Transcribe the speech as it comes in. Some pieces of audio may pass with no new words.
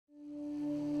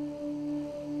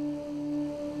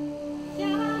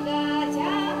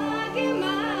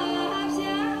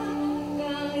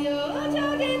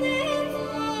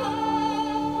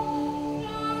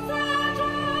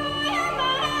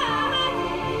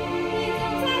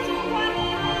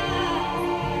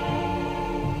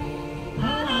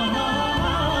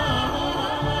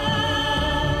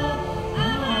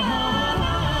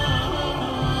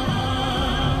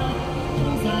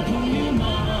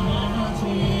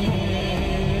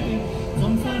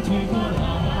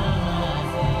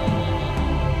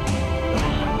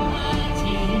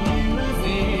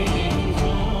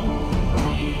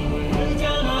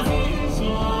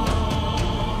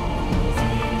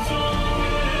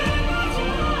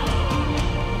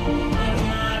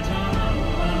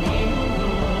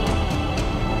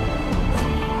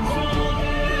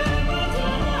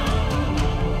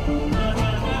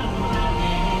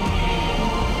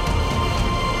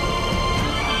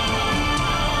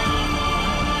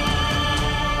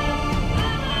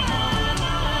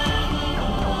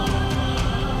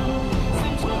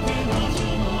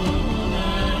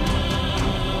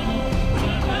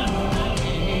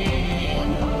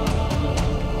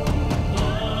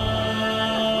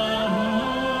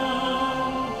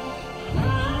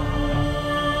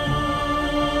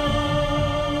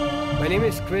My name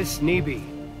is Chris Nebe.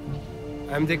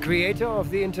 I'm the creator of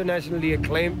the internationally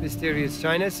acclaimed Mysterious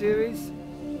China series,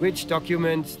 which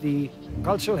documents the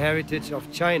cultural heritage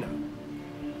of China.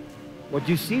 What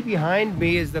you see behind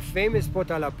me is the famous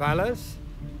Potala Palace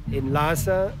in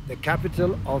Lhasa, the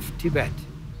capital of Tibet.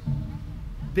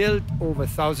 Built over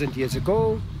 1,000 years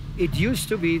ago, it used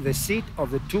to be the seat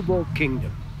of the Tubo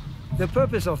Kingdom. The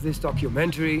purpose of this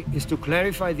documentary is to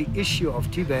clarify the issue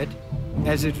of Tibet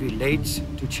as it relates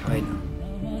to China.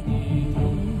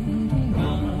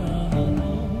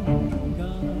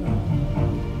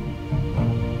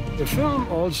 The film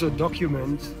also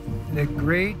documents the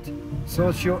great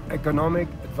socio-economic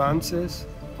advances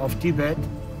of Tibet,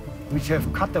 which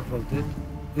have catapulted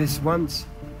this once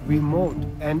remote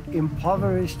and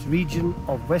impoverished region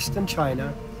of Western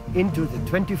China into the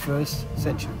 21st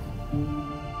century.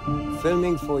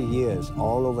 Filming for years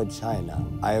all over China,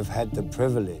 I have had the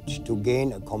privilege to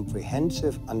gain a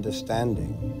comprehensive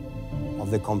understanding of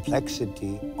the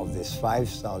complexity of this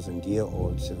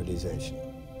 5,000-year-old civilization.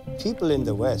 People in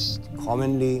the West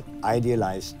commonly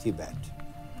idealize Tibet.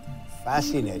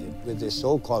 Fascinated with this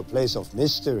so-called place of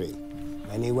mystery,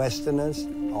 many Westerners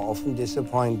are often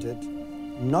disappointed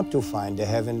not to find a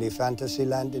heavenly fantasy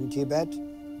land in Tibet,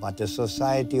 but a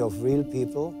society of real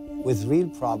people with real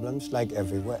problems like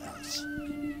everywhere else.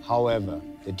 However,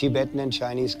 the Tibetan and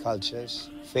Chinese cultures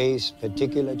face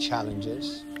particular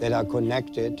challenges that are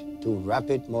connected to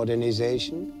rapid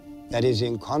modernization that is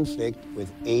in conflict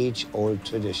with age-old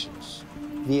traditions.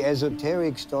 The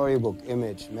esoteric storybook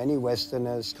image many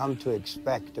Westerners come to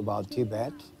expect about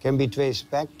Tibet can be traced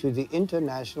back to the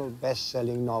international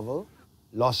best-selling novel,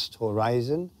 Lost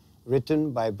Horizon,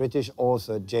 written by British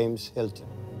author James Hilton.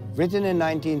 Written in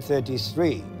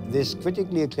 1933, this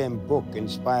critically acclaimed book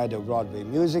inspired a Broadway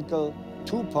musical,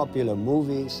 2 popular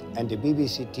movies, and a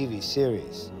BBC TV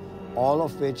series, all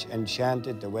of which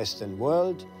enchanted the Western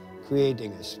world,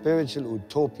 creating a spiritual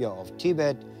utopia of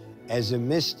Tibet as a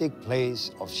mystic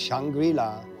place of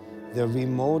Shangri-La, the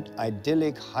remote,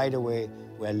 idyllic hideaway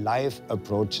where life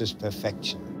approaches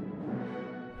perfection.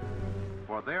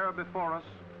 For there before us,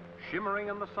 shimmering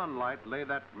in the sunlight, lay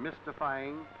that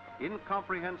mystifying,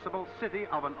 incomprehensible city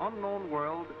of an unknown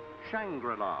world,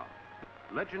 Shangri-La,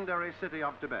 legendary city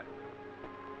of Tibet.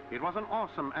 It was an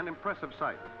awesome and impressive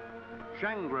sight.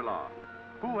 Shangri-La,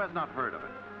 who has not heard of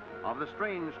it? Of the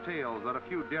strange tales that a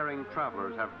few daring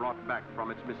travelers have brought back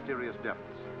from its mysterious depths.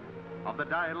 Of the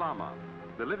Dalai Lama,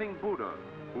 the living Buddha,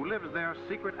 who lives there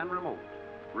secret and remote,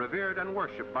 revered and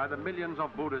worshipped by the millions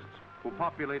of Buddhists who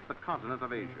populate the continent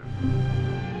of Asia.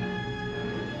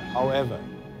 However,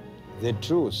 the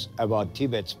truth about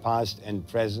Tibet's past and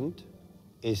present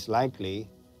is likely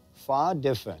far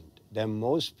different than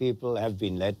most people have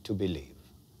been led to believe.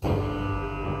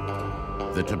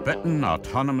 The Tibetan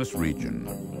Autonomous Region,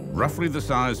 roughly the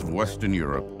size of Western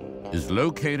Europe, is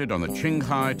located on the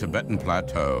Qing-Tibetan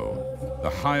Plateau, the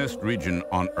highest region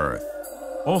on Earth,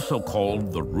 also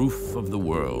called the roof of the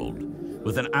world,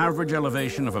 with an average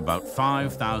elevation of about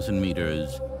 5,000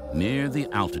 meters near the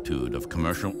altitude of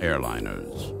commercial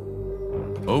airliners.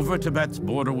 Over Tibet's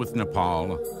border with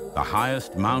Nepal, the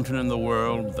highest mountain in the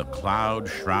world, the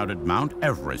cloud-shrouded Mount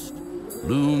Everest,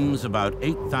 looms about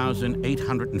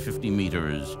 8,850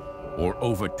 meters, or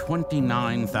over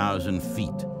 29,000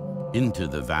 feet, into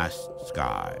the vast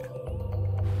sky.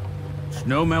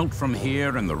 Snowmelt from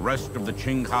here and the rest of the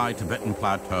Qing-Tibetan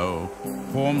Plateau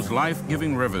forms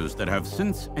life-giving rivers that have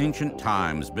since ancient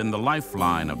times been the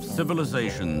lifeline of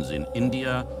civilizations in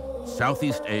India,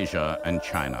 Southeast Asia, and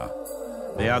China.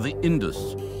 They are the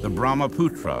Indus, the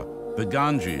Brahmaputra, the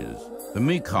Ganges, the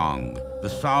Mekong, the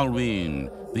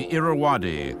Salween, the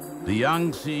Irrawaddy, the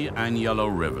Yangtze, and Yellow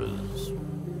rivers.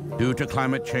 Due to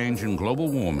climate change and global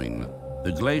warming,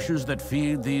 the glaciers that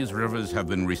feed these rivers have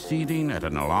been receding at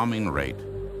an alarming rate.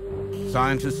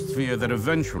 scientists fear that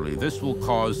eventually this will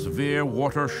cause severe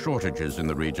water shortages in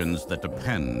the regions that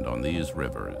depend on these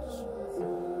rivers.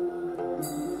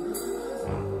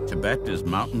 Tibet is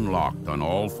mountain-locked on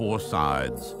all four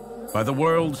sides by the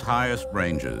world's highest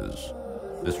ranges.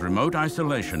 This remote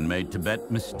isolation made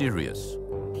Tibet mysterious,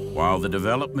 while the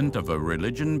development of a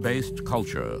religion-based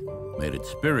culture made it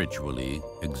spiritually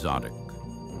exotic.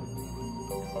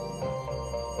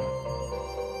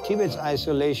 Tibet's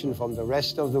isolation from the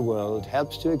rest of the world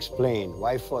helps to explain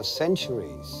why for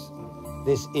centuries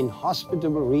this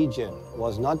inhospitable region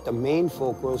was not the main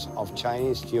focus of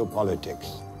Chinese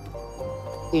geopolitics.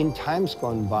 In times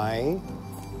gone by,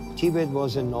 Tibet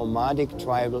was a nomadic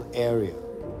tribal area.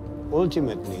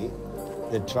 Ultimately,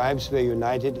 the tribes were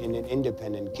united in an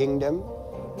independent kingdom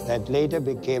that later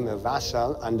became a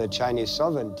vassal under Chinese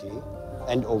sovereignty,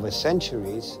 and over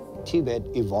centuries, Tibet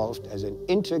evolved as an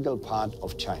integral part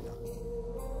of China.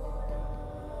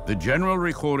 The general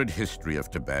recorded history of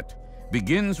Tibet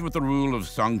begins with the rule of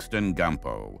Songtsen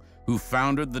Gampo, who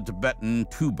founded the Tibetan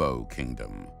Tubo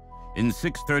Kingdom. In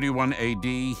 631 AD,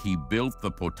 he built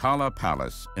the Potala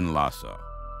Palace in Lhasa.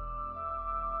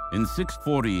 In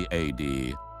 640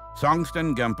 AD,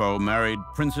 Songtsen Gampo married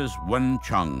Princess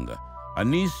Wencheng, a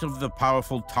niece of the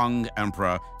powerful Tang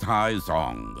Emperor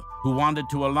Taizong, who wanted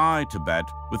to ally Tibet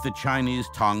with the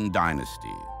Chinese-Tang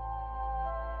Dynasty.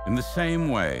 In the same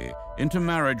way,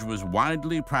 intermarriage was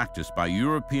widely practiced by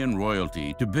European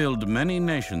royalty to build many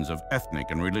nations of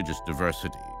ethnic and religious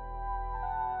diversity.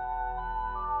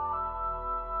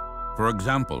 For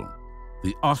example,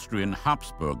 the Austrian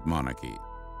Habsburg monarchy,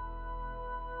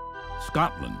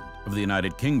 Scotland of the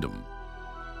United Kingdom,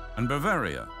 and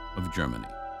Bavaria of Germany.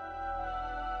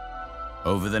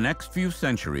 Over the next few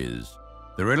centuries,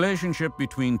 the relationship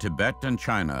between Tibet and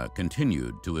China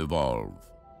continued to evolve.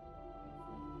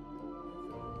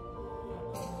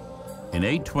 In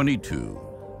 822,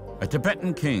 a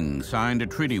Tibetan king signed a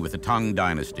treaty with the Tang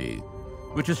Dynasty,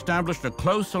 which established a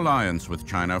close alliance with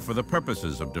China for the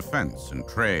purposes of defense and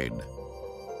trade.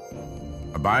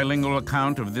 A bilingual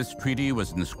account of this treaty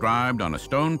was inscribed on a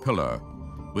stone pillar,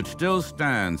 which still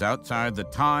stands outside the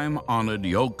time-honored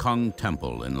Yogkung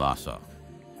Temple in Lhasa.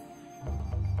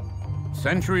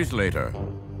 Centuries later,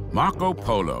 Marco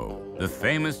Polo, the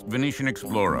famous Venetian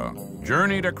explorer,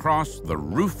 journeyed across the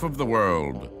roof of the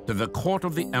world to the court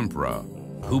of the emperor,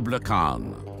 Kublai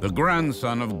Khan, the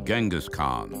grandson of Genghis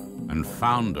Khan and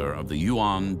founder of the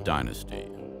Yuan dynasty.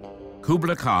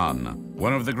 Kublai Khan,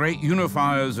 one of the great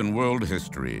unifiers in world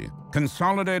history,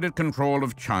 consolidated control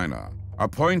of China,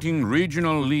 appointing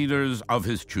regional leaders of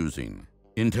his choosing.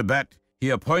 In Tibet, he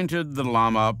appointed the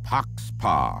Lama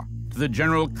Pax-Pa to the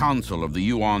General Council of the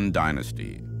Yuan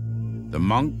dynasty. The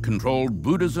monk controlled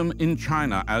Buddhism in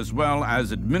China as well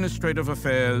as administrative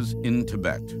affairs in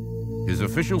Tibet. His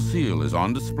official seal is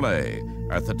on display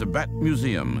at the Tibet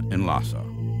Museum in Lhasa.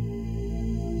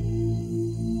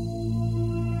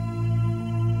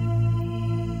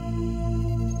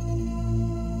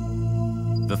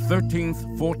 The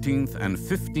 13th, 14th, and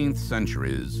 15th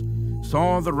centuries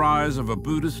saw the rise of a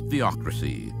Buddhist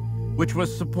theocracy, which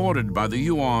was supported by the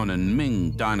Yuan and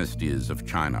Ming dynasties of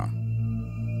China.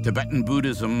 Tibetan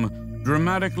Buddhism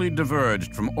dramatically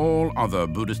diverged from all other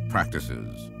Buddhist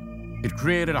practices. It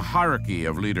created a hierarchy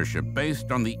of leadership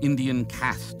based on the Indian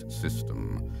caste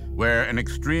system, where an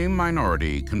extreme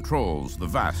minority controls the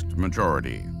vast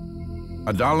majority.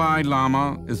 A Dalai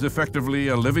Lama is effectively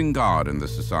a living god in the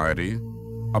society.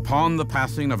 Upon the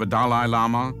passing of a Dalai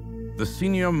Lama, the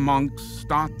senior monks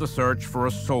start the search for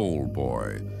a soul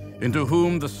boy, into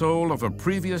whom the soul of a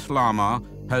previous Lama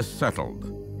has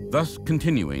settled, thus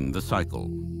continuing the cycle.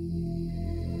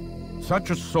 Such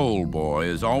a soul boy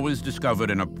is always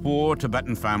discovered in a poor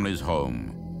Tibetan family's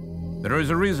home. There is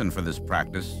a reason for this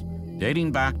practice,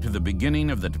 dating back to the beginning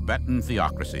of the Tibetan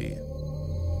theocracy.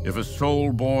 If a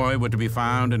soul boy were to be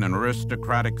found in an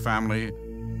aristocratic family,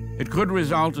 it could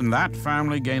result in that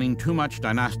family gaining too much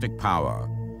dynastic power,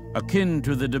 akin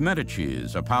to the de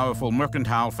Medicis, a powerful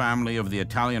mercantile family of the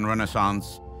Italian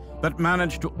Renaissance that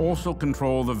managed to also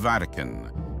control the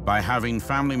Vatican by having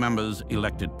family members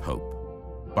elected pope.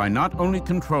 By not only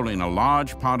controlling a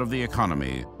large part of the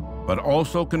economy, but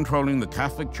also controlling the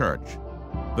Catholic Church,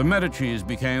 the Medicis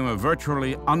became a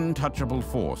virtually untouchable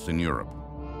force in Europe.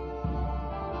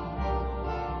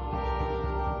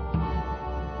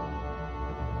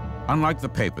 Unlike the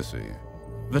papacy,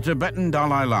 the Tibetan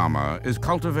Dalai Lama is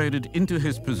cultivated into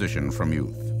his position from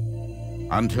youth,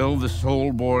 until the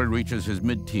soul boy reaches his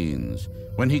mid-teens,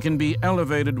 when he can be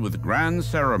elevated with grand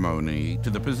ceremony to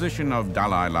the position of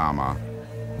Dalai Lama.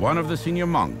 One of the senior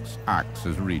monks acts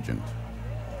as regent.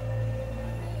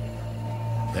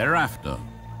 Thereafter,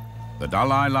 the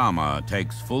Dalai Lama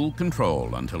takes full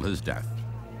control until his death.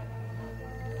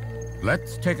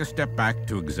 Let's take a step back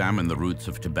to examine the roots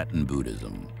of Tibetan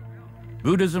Buddhism.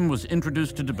 Buddhism was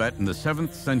introduced to Tibet in the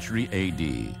 7th century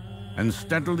AD and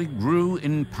steadily grew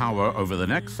in power over the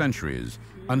next centuries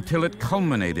until it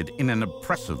culminated in an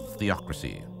oppressive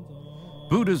theocracy.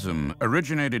 Buddhism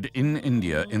originated in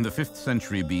India in the 5th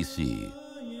century BC.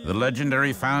 The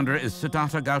legendary founder is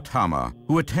Siddhartha Gautama,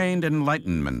 who attained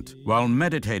enlightenment while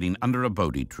meditating under a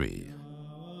Bodhi tree.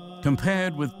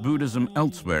 Compared with Buddhism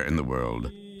elsewhere in the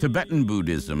world, Tibetan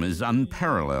Buddhism is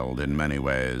unparalleled in many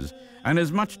ways and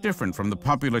is much different from the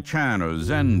popular Chan or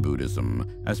Zen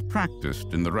Buddhism as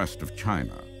practiced in the rest of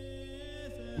China.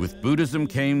 With Buddhism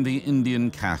came the Indian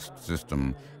caste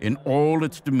system in all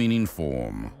its demeaning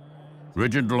form.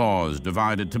 Rigid laws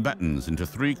divided Tibetans into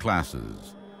 3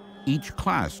 classes. Each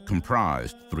class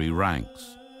comprised 3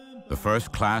 ranks. The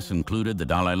first class included the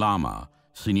Dalai Lama,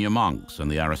 senior monks, and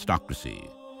the aristocracy.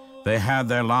 They had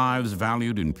their lives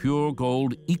valued in pure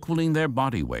gold equaling their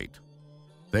body weight.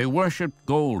 They worshipped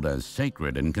gold as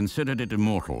sacred and considered it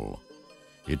immortal.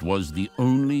 It was the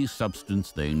only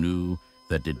substance they knew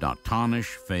that did not tarnish,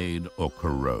 fade, or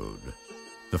corrode.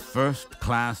 The first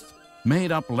class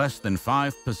made up less than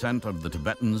 5% of the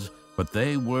Tibetans, but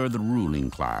they were the ruling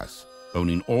class,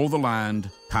 owning all the land,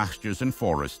 pastures, and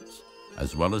forests,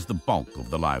 as well as the bulk of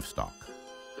the livestock.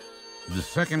 The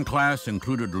second class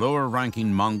included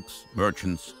lower-ranking monks,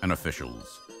 merchants, and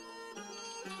officials.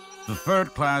 The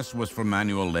third class was for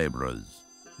manual laborers.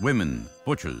 Women,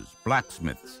 butchers,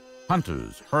 blacksmiths,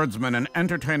 hunters, herdsmen, and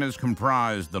entertainers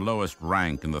comprised the lowest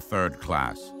rank in the third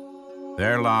class.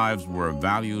 Their lives were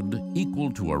valued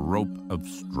equal to a rope of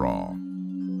straw.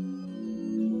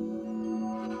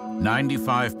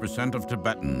 95% of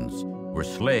Tibetans were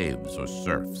slaves or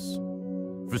serfs.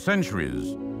 For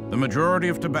centuries, the majority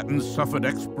of Tibetans suffered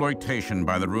exploitation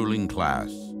by the ruling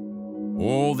class.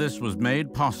 All this was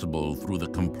made possible through the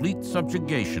complete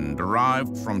subjugation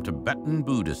derived from Tibetan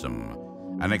Buddhism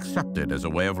and accepted as a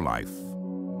way of life.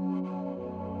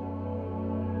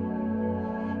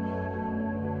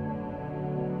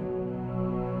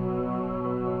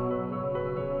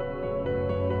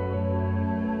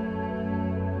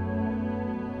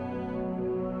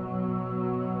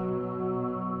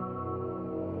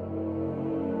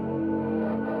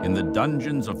 In the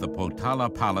dungeons of the Potala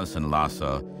Palace in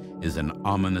Lhasa is an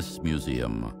ominous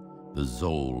museum, the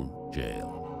Zol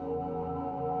Jail.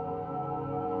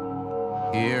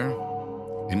 Here,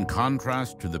 in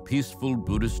contrast to the peaceful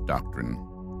Buddhist doctrine,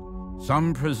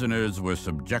 some prisoners were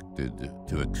subjected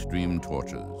to extreme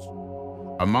tortures.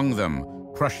 Among them,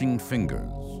 crushing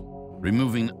fingers,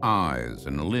 removing eyes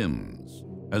and limbs,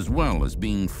 as well as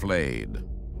being flayed.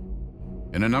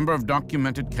 In a number of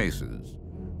documented cases,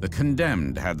 the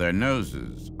condemned had their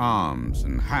noses, arms,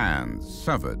 and hands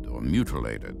severed or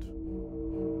mutilated.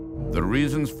 The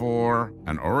reasons for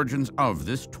and origins of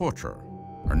this torture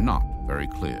are not very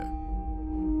clear.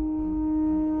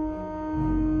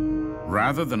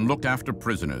 Rather than look after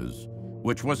prisoners,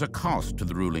 which was a cost to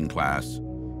the ruling class,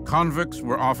 convicts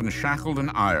were often shackled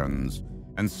in irons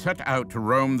and set out to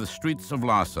roam the streets of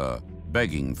Lhasa,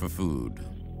 begging for food.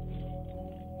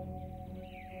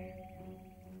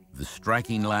 The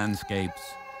striking landscapes,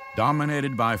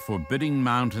 dominated by forbidding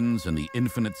mountains and the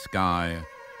infinite sky,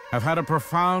 have had a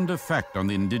profound effect on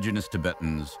the indigenous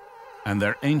Tibetans and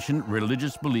their ancient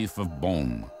religious belief of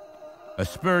Bon, a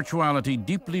spirituality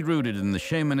deeply rooted in the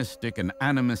shamanistic and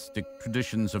animistic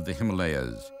traditions of the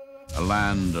Himalayas, a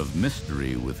land of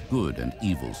mystery with good and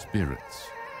evil spirits.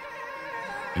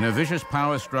 In a vicious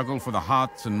power struggle for the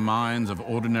hearts and minds of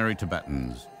ordinary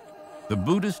Tibetans, the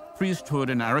Buddhist priesthood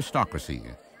and aristocracy,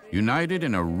 united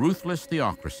in a ruthless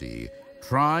theocracy,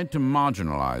 tried to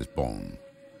marginalize Bon.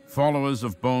 Followers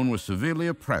of Bon were severely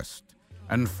oppressed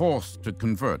and forced to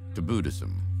convert to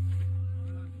Buddhism.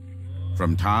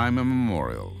 From time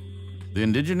immemorial, the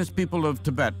indigenous people of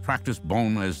Tibet practiced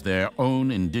Bon as their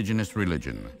own indigenous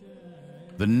religion.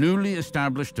 The newly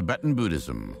established Tibetan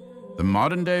Buddhism, the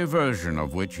modern-day version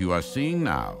of which you are seeing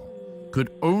now,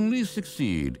 could only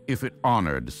succeed if it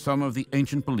honored some of the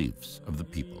ancient beliefs of the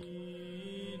people.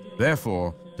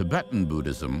 Therefore, Tibetan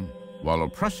Buddhism, while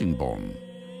oppressing Bon,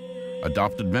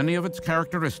 adopted many of its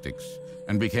characteristics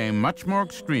and became much more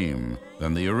extreme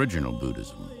than the original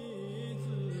Buddhism.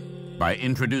 By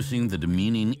introducing the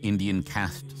demeaning Indian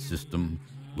caste system,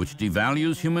 which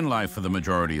devalues human life for the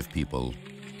majority of people,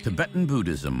 Tibetan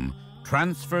Buddhism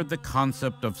transferred the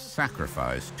concept of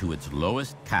sacrifice to its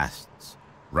lowest castes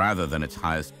rather than its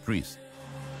highest priests.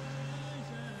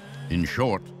 In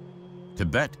short,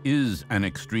 Tibet is an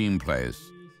extreme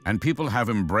place, and people have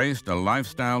embraced a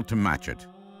lifestyle to match it.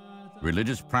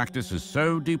 Religious practice is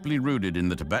so deeply rooted in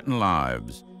the Tibetan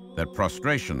lives that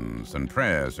prostrations and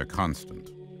prayers are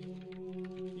constant.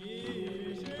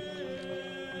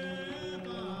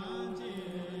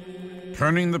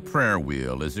 Turning the prayer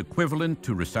wheel is equivalent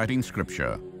to reciting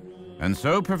scripture, and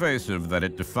so pervasive that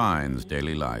it defines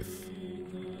daily life.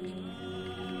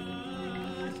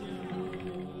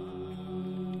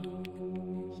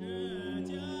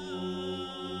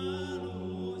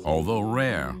 Although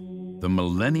rare, the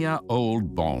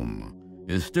millennia-old Bon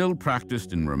is still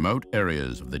practiced in remote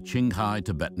areas of the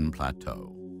Qing-Tibetan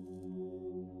Plateau.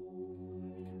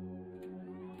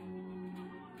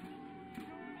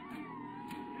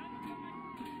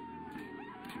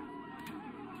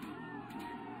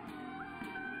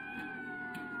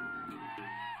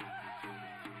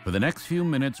 For the next few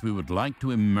minutes, we would like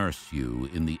to immerse you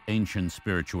in the ancient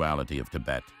spirituality of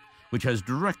Tibet, which has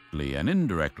directly and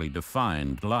indirectly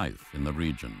defined life in the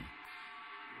region.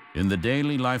 In the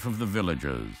daily life of the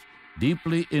villagers,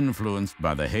 deeply influenced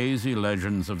by the hazy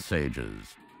legends of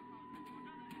sages,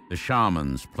 the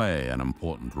shamans play an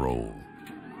important role.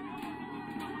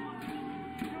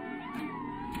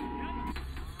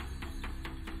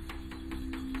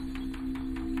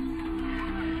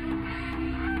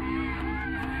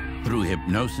 Through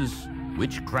hypnosis,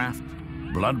 witchcraft,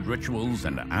 blood rituals,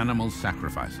 and animal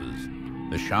sacrifices,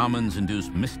 the shamans induce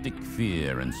mystic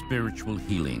fear and spiritual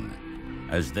healing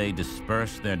as they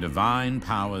disperse their divine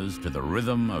powers to the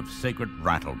rhythm of sacred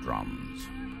rattle drums.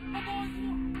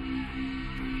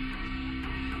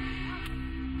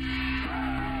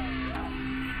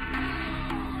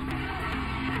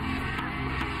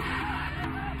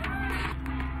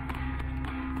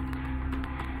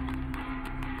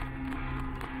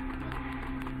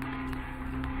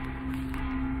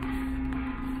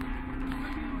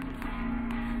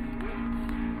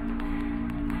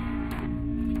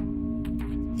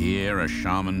 Here, a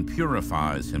shaman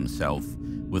purifies himself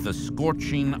with a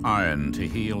scorching iron to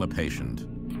heal a patient.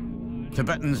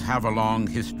 Tibetans have a long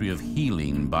history of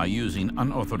healing by using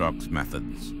unorthodox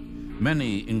methods,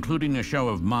 many including a show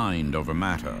of mind over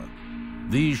matter.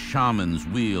 These shamans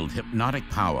wield hypnotic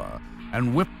power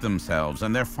and whip themselves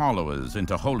and their followers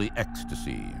into holy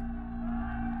ecstasy.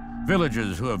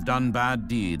 Villagers who have done bad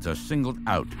deeds are singled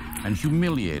out and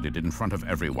humiliated in front of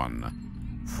everyone.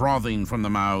 Frothing from the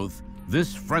mouth,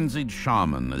 this frenzied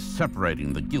shaman is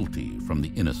separating the guilty from the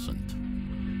innocent.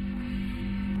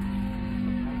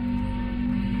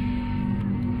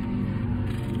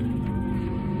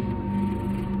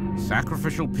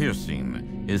 Sacrificial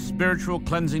piercing is spiritual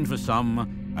cleansing for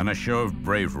some and a show of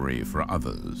bravery for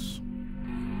others.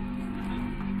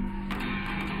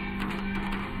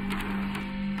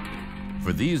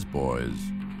 For these boys,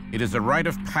 it is a rite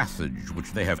of passage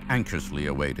which they have anxiously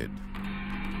awaited.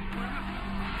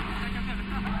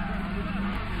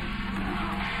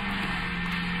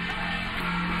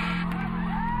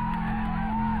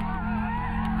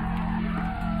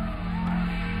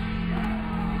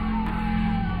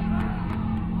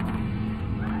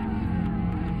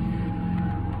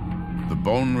 The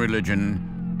Bon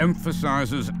religion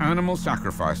emphasizes animal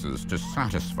sacrifices to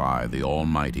satisfy the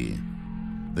Almighty.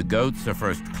 The goats are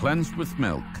first cleansed with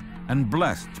milk and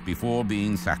blessed before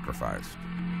being sacrificed.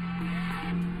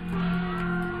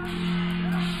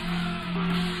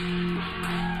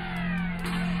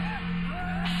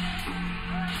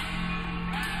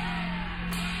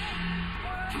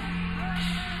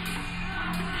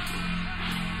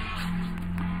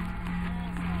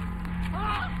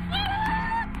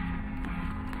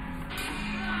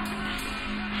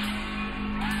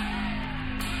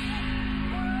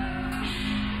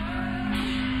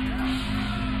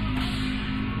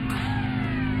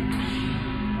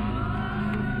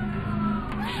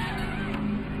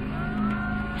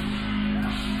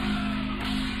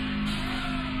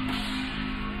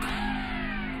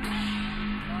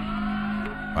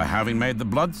 By having made the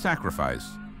blood sacrifice,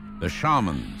 the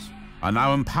shamans are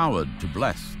now empowered to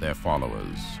bless their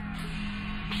followers.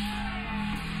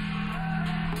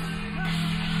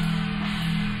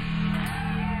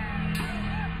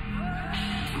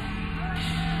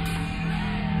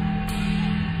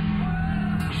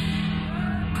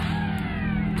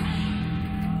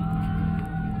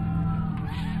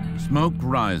 Smoke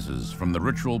rises from the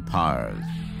ritual pyres,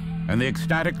 and the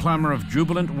ecstatic clamor of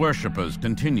jubilant worshippers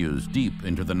continues deep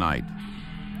into the night.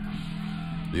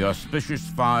 The auspicious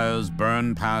fires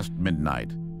burn past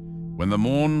midnight, when the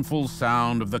mournful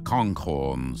sound of the conch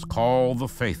horns call the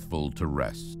faithful to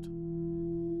rest.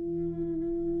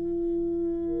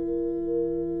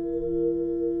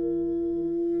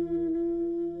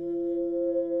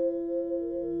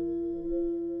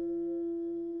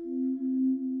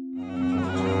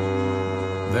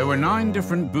 were 9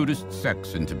 different Buddhist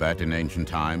sects in Tibet in ancient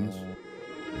times.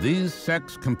 These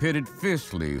sects competed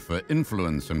fiercely for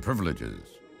influence and privileges.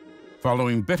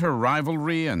 Following bitter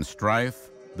rivalry and strife,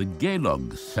 the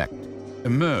Gelug sect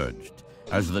emerged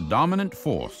as the dominant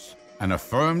force and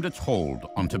affirmed its hold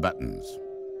on Tibetans.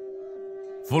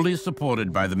 Fully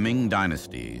supported by the Qing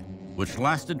Dynasty, which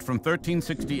lasted from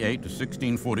 1368 to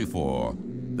 1644,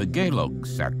 the Gelug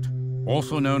sect,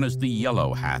 also known as the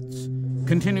Yellow Hats,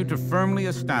 continued to firmly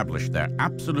establish their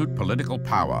absolute political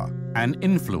power and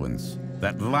influence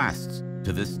that lasts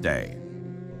to this day.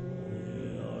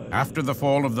 After the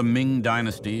fall of the Qing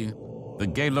Dynasty, the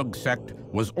Gelug sect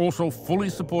was also fully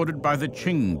supported by the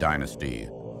Qing Dynasty,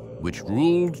 which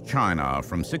ruled China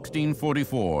from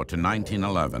 1644 to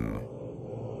 1911.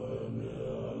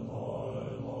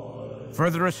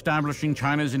 Further establishing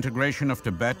China's integration of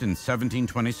Tibet in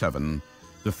 1727,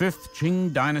 the 5th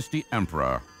Qing Dynasty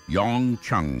Emperor,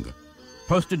 Yongzheng,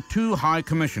 posted 2 high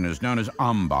commissioners known as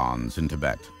ambans in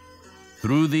Tibet.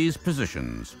 Through these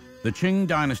positions, the Qing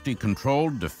Dynasty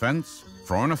controlled defense,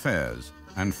 foreign affairs,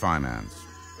 and finance.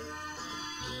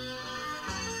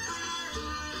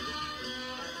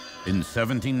 In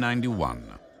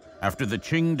 1791, after the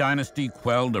Qing Dynasty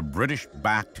quelled a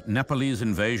British-backed Nepalese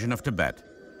invasion of Tibet,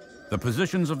 the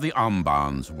positions of the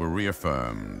ambans were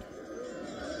reaffirmed.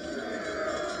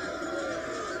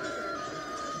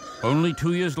 Only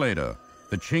 2 years later,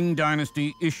 the Qing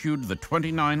Dynasty issued the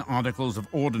 29 Articles of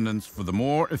Ordinance for the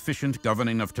more efficient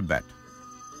governing of Tibet.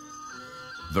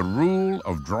 The rule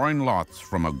of drawing lots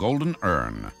from a golden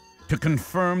urn to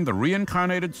confirm the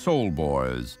reincarnated soul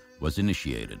boys was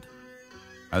initiated.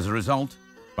 As a result,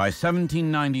 by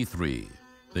 1793,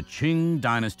 the Qing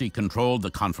Dynasty controlled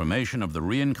the confirmation of the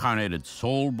reincarnated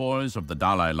soul boys of the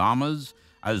Dalai Lamas,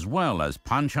 as well as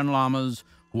Panchen Lamas,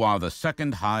 who are the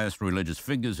 2nd highest religious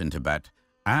figures in Tibet,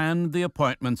 and the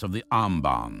appointments of the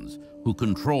ambans, who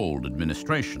controlled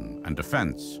administration and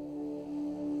defense.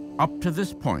 Up to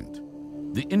this point,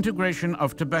 the integration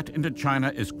of Tibet into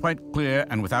China is quite clear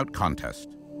and without contest.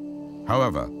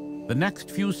 However, the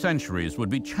next few centuries would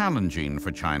be challenging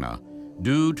for China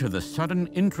due to the sudden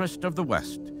interest of the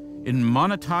West in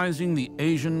monetizing the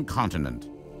Asian continent,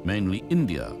 mainly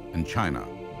India and China.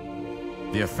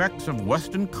 The effects of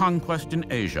Western conquest in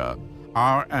Asia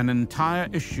are an entire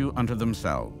issue unto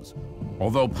themselves,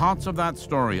 although parts of that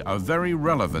story are very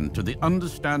relevant to the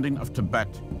understanding of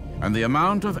Tibet and the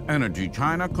amount of energy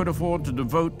China could afford to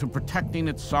devote to protecting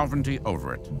its sovereignty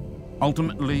over it.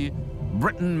 Ultimately,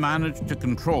 Britain managed to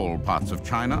control parts of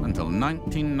China until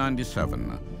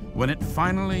 1997, when it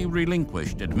finally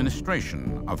relinquished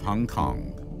administration of Hong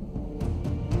Kong.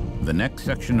 The next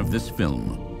section of this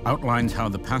film outlines how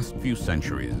the past few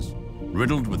centuries,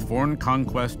 riddled with foreign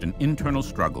conquest and internal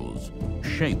struggles,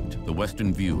 shaped the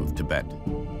Western view of Tibet.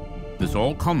 This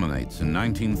all culminates in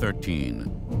 1913,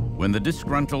 when the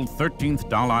disgruntled 13th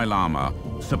Dalai Lama,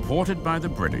 supported by the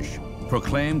British,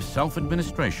 proclaimed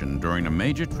self-administration during a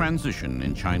major transition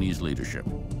in Chinese leadership.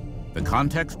 The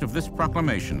context of this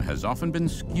proclamation has often been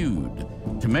skewed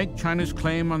to make China's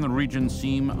claim on the region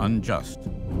seem unjust,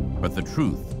 but the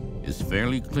truth is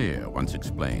fairly clear once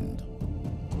explained.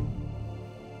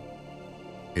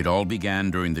 It all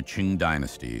began during the Qing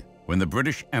Dynasty, when the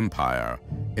British Empire,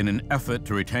 in an effort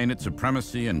to retain its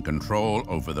supremacy and control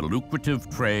over the lucrative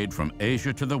trade from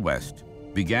Asia to the West,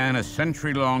 began a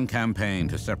century-long campaign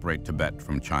to separate Tibet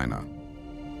from China.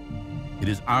 It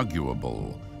is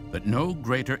arguable that no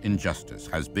greater injustice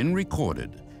has been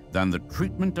recorded than the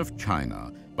treatment of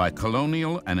China by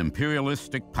colonial and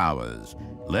imperialistic powers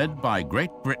led by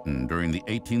Great Britain during the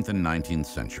 18th and 19th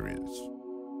centuries.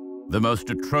 The most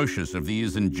atrocious of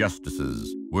these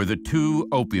injustices were the 2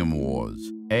 Opium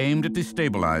Wars, aimed at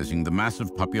destabilizing the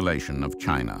massive population of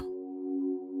China.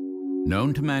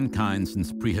 Known to mankind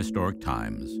since prehistoric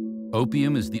times,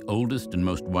 opium is the oldest and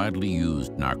most widely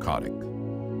used narcotic.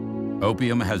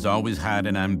 Opium has always had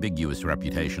an ambiguous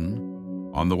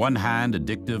reputation. On the one hand,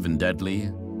 addictive and deadly,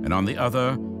 and on the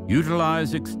other,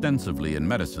 utilized extensively in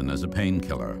medicine as a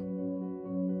painkiller.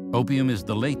 Opium is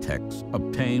the latex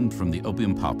obtained from the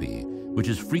opium poppy, which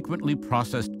is frequently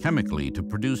processed chemically to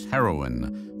produce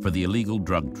heroin for the illegal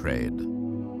drug trade.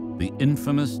 The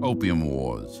infamous Opium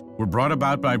Wars were brought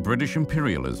about by British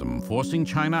imperialism, forcing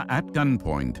China at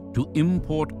gunpoint to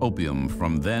import opium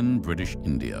from then British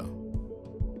India.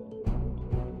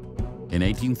 In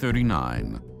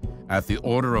 1839, at the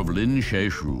order of Lin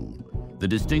Sheshu, the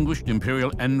distinguished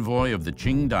imperial envoy of the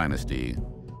Qing Dynasty,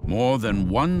 more than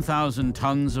 1,000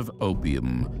 tons of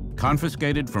opium,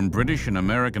 confiscated from British and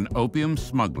American opium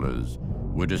smugglers,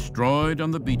 were destroyed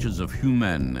on the beaches of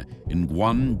Humen in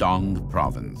Guangdong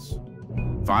province.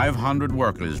 500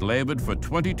 workers labored for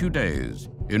 22 days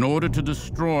in order to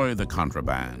destroy the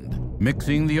contraband,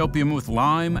 mixing the opium with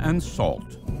lime and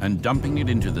salt and dumping it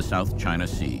into the South China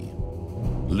Sea.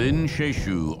 Lin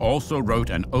Sheshu also wrote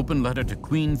an open letter to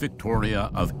Queen Victoria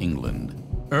of England,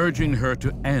 urging her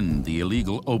to end the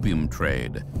illegal opium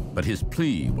trade, but his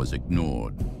plea was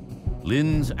ignored.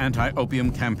 Lin's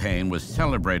anti-opium campaign was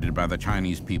celebrated by the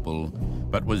Chinese people,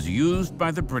 but was used by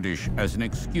the British as an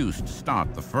excuse to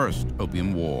start the First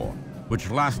Opium War, which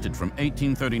lasted from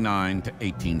 1839 to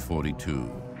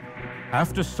 1842.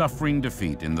 After suffering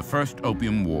defeat in the First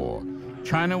Opium War,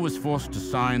 China was forced to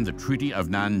sign the Treaty of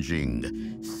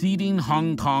Nanjing, ceding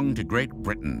Hong Kong to Great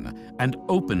Britain, and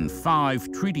opened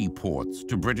 5 treaty ports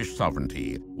to British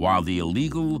sovereignty, while the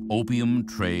illegal opium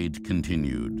trade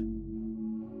continued.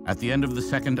 At the end of the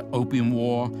Second Opium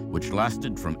War, which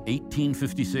lasted from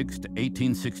 1856 to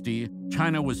 1860,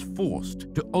 China was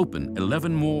forced to open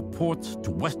 11 more ports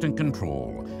to Western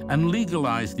control and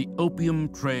legalize the opium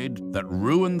trade that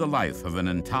ruined the life of an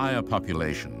entire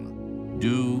population.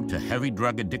 Due to heavy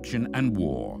drug addiction and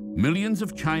war, millions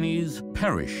of Chinese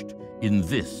perished in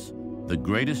this, the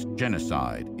greatest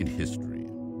genocide in history.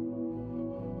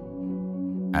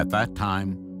 At that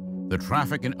time, the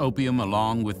traffic in opium,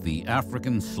 along with the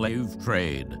African slave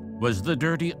trade, was the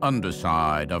dirty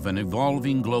underside of an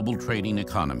evolving global trading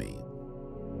economy.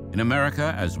 In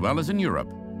America, as well as in Europe,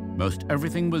 most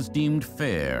everything was deemed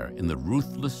fair in the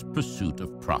ruthless pursuit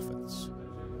of profits.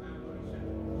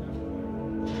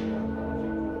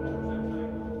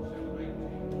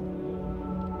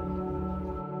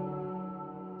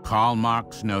 Karl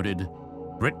Marx noted,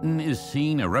 "Britain is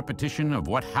seeing a repetition of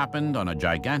what happened on a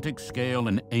gigantic scale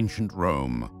in ancient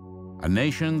Rome. A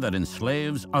nation that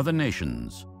enslaves other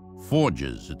nations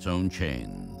forges its own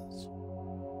chains."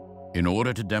 In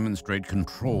order to demonstrate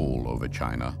control over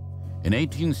China, in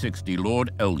 1860,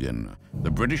 Lord Elgin, the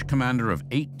British commander of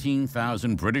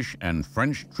 18,000 British and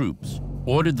French troops,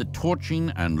 ordered the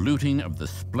torching and looting of the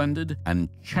splendid and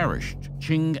cherished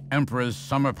Qing Emperor's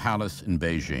summer palace in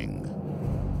Beijing.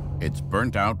 Its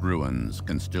burnt-out ruins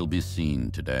can still be seen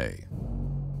today.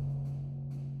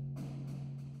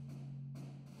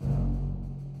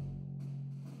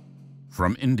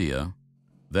 From India,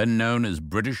 then known as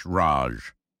British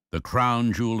Raj, the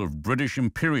crown jewel of British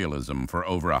imperialism for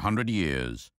over 100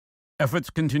 years,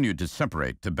 efforts continued to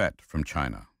separate Tibet from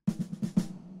China.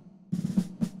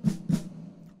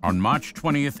 On March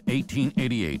 20th,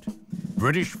 1888,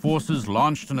 British forces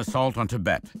launched an assault on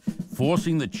Tibet,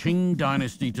 forcing the Qing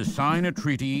Dynasty to sign a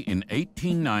treaty in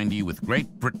 1890 with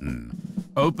Great Britain,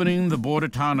 opening the border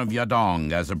town of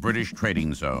Yadong as a British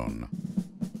trading zone.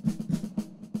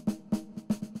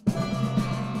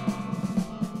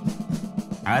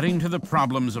 Adding to the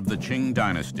problems of the Qing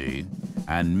Dynasty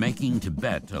and making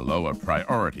Tibet a lower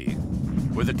priority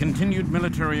were the continued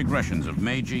military aggressions of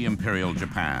Meiji Imperial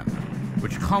Japan,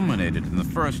 which culminated in the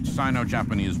First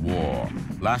Sino-Japanese War,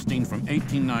 lasting from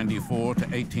 1894 to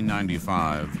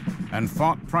 1895, and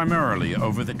fought primarily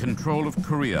over the control of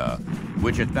Korea,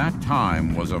 which at that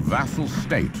time was a vassal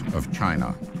state of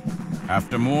China.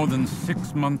 After more than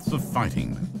 6 months of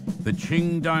fighting, the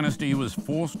Qing Dynasty was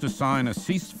forced to sign a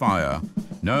ceasefire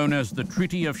known as the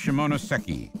Treaty of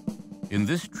Shimonoseki. In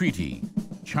this treaty,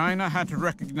 China had to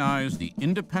recognize the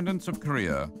independence of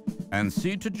Korea and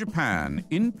cede to Japan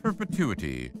in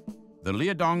perpetuity the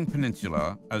Liaodong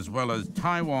Peninsula as well as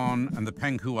Taiwan and the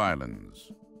Penghu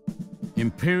Islands.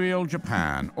 Imperial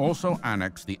Japan also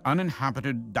annexed the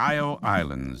uninhabited Diaoyu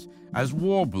Islands as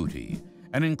war booty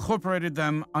and incorporated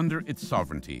them under its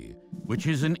sovereignty, which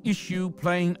is an issue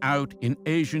playing out in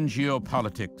Asian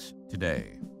geopolitics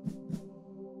today.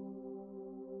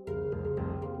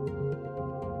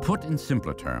 Put in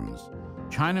simpler terms,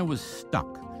 China was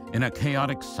stuck in a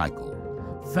chaotic cycle,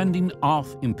 fending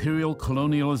off imperial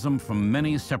colonialism from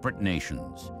many separate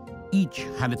nations. Each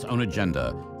had its own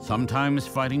agenda, sometimes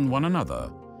fighting one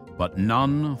another, but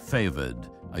none favored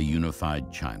a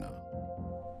unified China.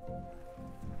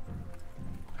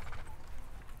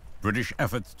 British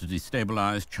efforts to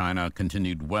destabilize China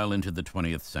continued well into the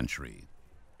 20th century.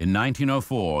 In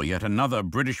 1904, yet another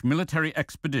British military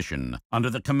expedition under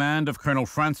the command of Colonel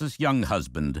Francis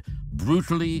Younghusband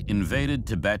brutally invaded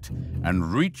Tibet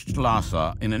and reached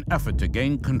Lhasa in an effort to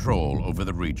gain control over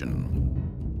the region.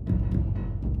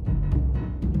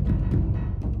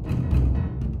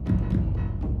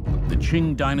 The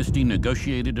Qing Dynasty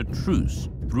negotiated a truce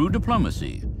through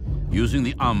diplomacy using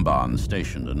the Amban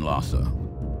stationed in Lhasa.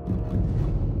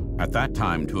 At that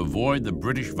time, to avoid the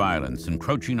British violence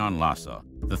encroaching on Lhasa,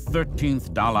 the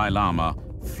 13th Dalai Lama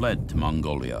fled to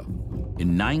Mongolia.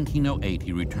 In 1908,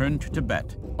 he returned to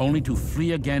Tibet, only to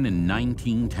flee again in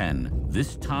 1910,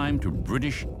 this time to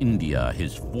British India,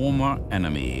 his former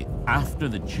enemy, after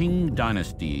the Qing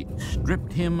Dynasty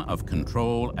stripped him of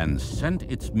control and sent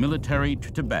its military to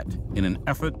Tibet in an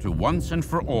effort to once and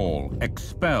for all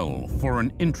expel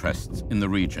foreign interests in the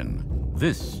region.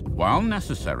 This, while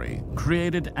necessary,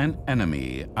 created an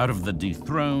enemy out of the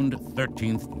dethroned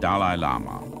 13th Dalai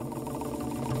Lama.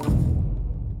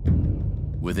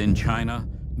 Within China,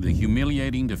 the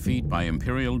humiliating defeat by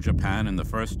Imperial Japan in the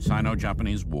First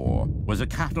Sino-Japanese War was a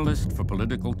catalyst for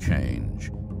political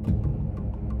change.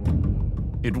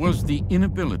 It was the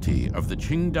inability of the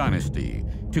Qing Dynasty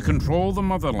to control the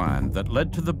motherland that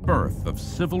led to the birth of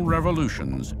civil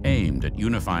revolutions aimed at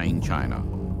unifying China.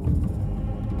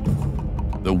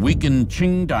 The weakened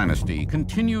Qing Dynasty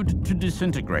continued to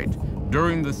disintegrate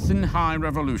during the Xinhai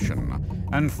Revolution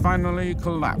and finally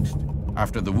collapsed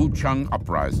after the Wuchang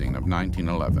Uprising of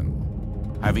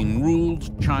 1911. Having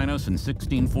ruled China since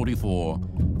 1644,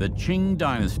 the Qing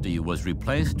Dynasty was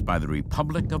replaced by the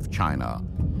Republic of China,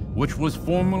 which was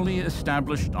formally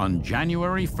established on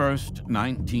January 1st,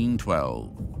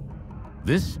 1912.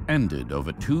 This ended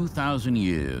over 2,000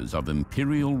 years of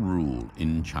imperial rule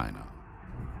in China.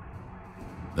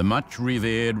 The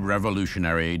much-revered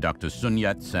revolutionary Dr. Sun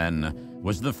Yat-sen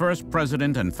was the first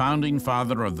president and founding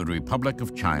father of the Republic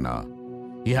of China.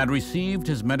 He had received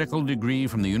his medical degree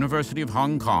from the University of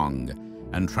Hong Kong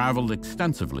and traveled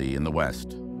extensively in the West.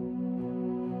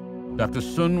 Dr.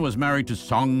 Sun was married to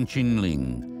Song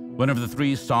Qinling, one of the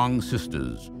three Song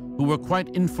sisters, who were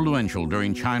quite influential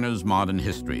during China's modern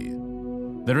history.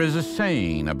 There is a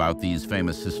saying about these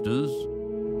famous sisters: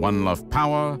 one loved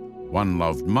power, one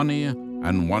loved money,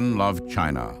 and one loved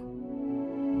China.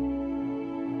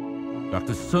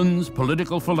 Dr. Sun's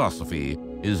political philosophy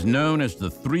is known as the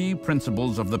three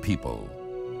principles of the people: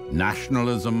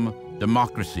 nationalism,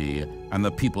 democracy, and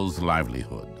the people's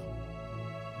livelihood.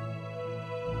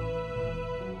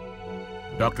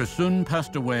 Dr. Sun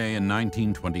passed away in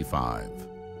 1925.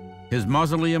 His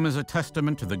mausoleum is a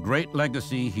testament to the great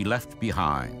legacy he left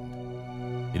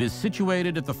behind. It is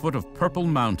situated at the foot of Purple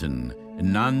Mountain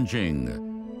in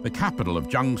Nanjing, the capital of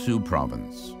Jiangsu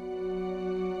province.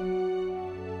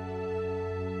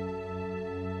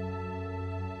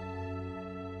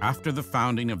 After the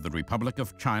founding of the Republic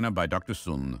of China by Dr.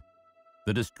 Sun,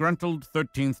 the disgruntled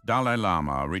 13th Dalai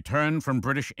Lama returned from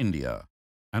British India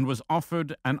and was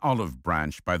offered an olive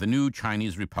branch by the new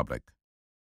Chinese Republic.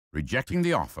 Rejecting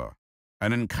the offer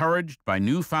and encouraged by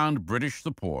newfound British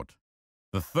support,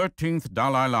 the 13th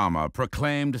Dalai Lama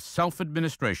proclaimed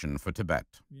self-administration for Tibet.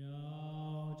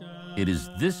 It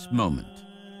is this moment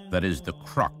that is the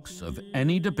crux of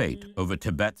any debate over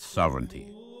Tibet's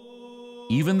sovereignty.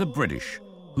 Even the British,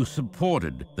 who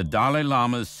supported the Dalai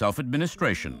Lama's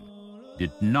self-administration,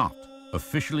 did not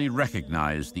officially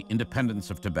recognize the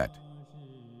independence of Tibet.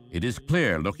 It is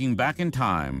clear, looking back in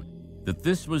time, that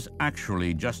this was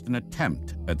actually just an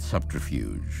attempt at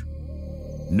subterfuge.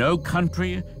 No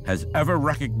country has ever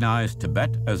recognized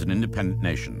Tibet as an independent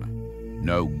nation.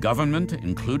 No government,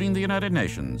 including the United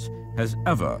Nations, has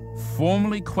ever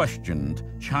formally questioned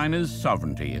China's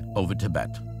sovereignty over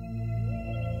Tibet.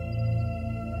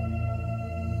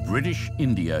 British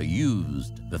India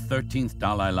used the 13th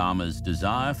Dalai Lama's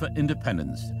desire for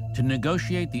independence to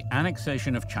negotiate the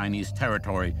annexation of Chinese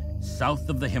territory south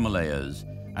of the Himalayas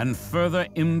and further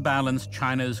imbalance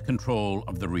China's control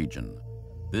of the region.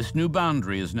 This new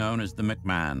boundary is known as the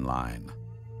McMahon Line.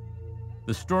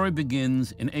 The story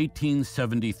begins in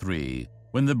 1873,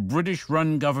 when the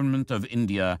British-run government of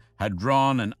India had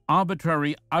drawn an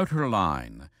arbitrary outer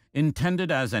line intended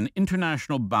as an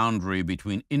international boundary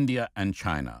between India and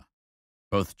China.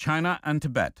 Both China and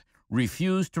Tibet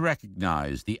refused to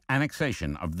recognize the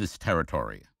annexation of this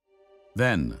territory.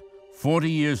 Then,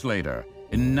 40 years later,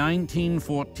 in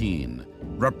 1914,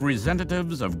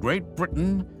 representatives of Great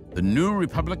Britain, the new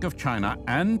Republic of China,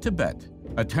 and Tibet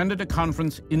attended a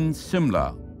conference in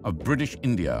Simla of British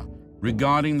India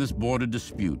regarding this border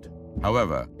dispute.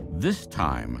 However, this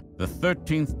time, the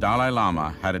 13th Dalai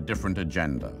Lama had a different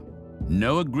agenda.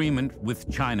 No agreement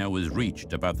with China was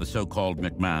reached about the so-called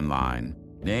McMahon Line,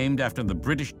 named after the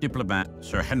British diplomat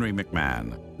Sir Henry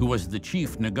McMahon, who was the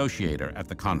chief negotiator at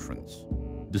the conference.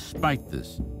 Despite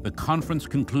this, the conference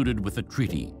concluded with a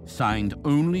treaty signed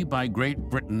only by Great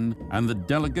Britain and the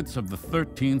delegates of the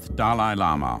 13th Dalai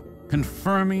Lama,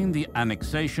 confirming the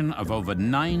annexation of over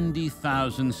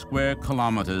 90,000 square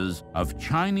kilometers of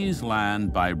Chinese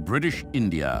land by British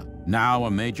India, now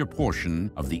a major portion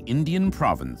of the Indian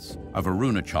province of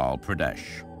Arunachal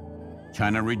Pradesh.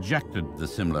 China rejected the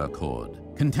Simla Accord,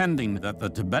 contending that the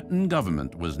Tibetan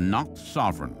government was not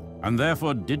sovereign and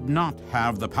therefore did not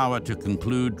have the power to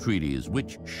conclude treaties,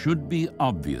 which should be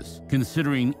obvious,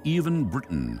 considering even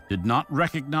Britain did not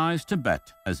recognize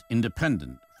Tibet as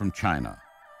independent from China.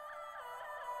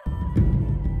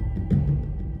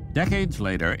 Decades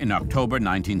later, in October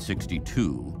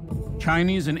 1962,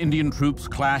 Chinese and Indian troops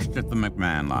clashed at the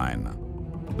McMahon Line.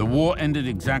 The war ended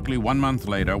exactly 1 month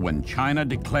later when China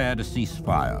declared a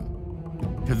ceasefire.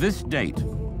 To this date,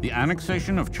 the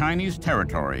annexation of Chinese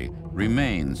territory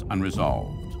remains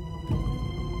unresolved.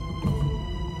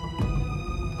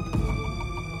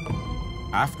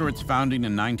 After its founding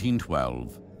in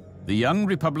 1912, the young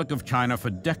Republic of China for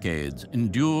decades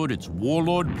endured its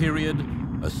warlord period,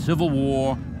 a civil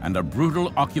war, and a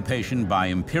brutal occupation by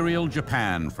Imperial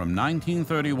Japan from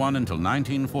 1931 until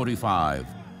 1945,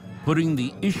 putting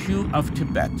the issue of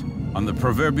Tibet on the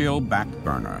proverbial back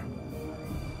burner.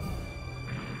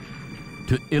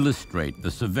 To illustrate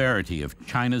the severity of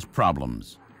China's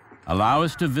problems, allow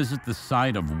us to visit the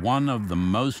site of one of the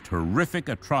most horrific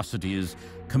atrocities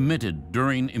committed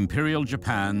during Imperial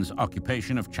Japan's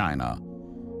occupation of China,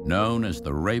 known as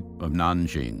the Rape of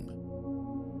Nanjing.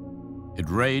 It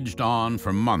raged on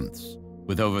for months,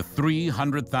 with over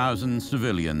 300,000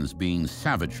 civilians being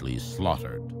savagely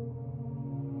slaughtered.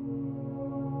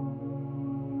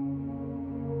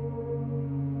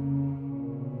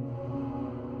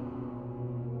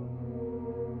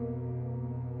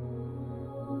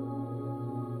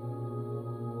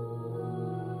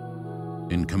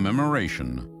 In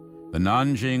commemoration, the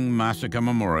Nanjing Massacre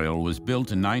Memorial was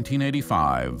built in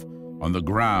 1985 on the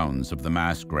grounds of the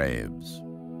mass graves.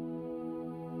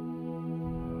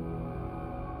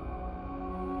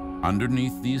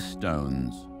 Underneath these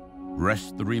stones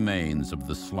rest the remains of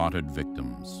the slaughtered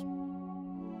victims.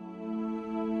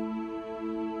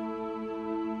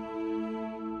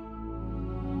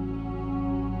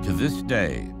 To this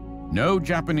day, no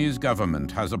Japanese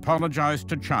government has apologized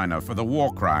to China for the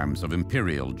war crimes of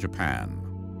Imperial Japan.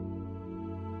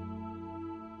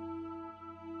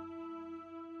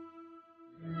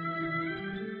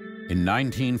 In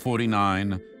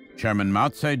 1949, Chairman Mao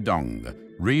Zedong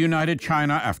reunited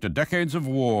China after decades of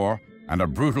war and a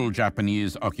brutal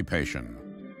Japanese occupation.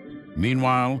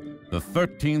 Meanwhile, the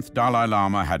 13th Dalai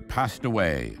Lama had passed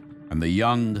away, and the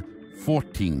young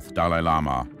 14th Dalai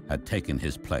Lama had taken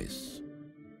his place.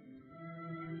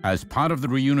 As part of the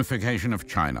reunification of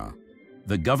China,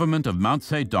 the government of Mao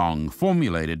Zedong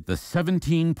formulated the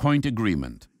 17-Point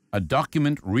Agreement, a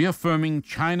document reaffirming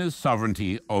China's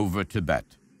sovereignty over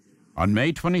Tibet. On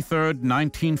May 23,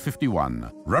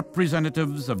 1951,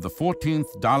 representatives of the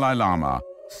 14th Dalai Lama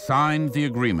signed the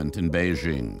agreement in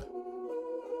Beijing.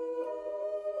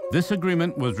 This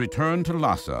agreement was returned to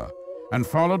Lhasa and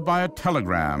followed by a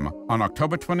telegram on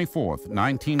October 24,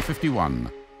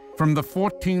 1951, from the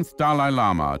 14th Dalai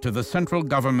Lama to the central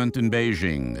government in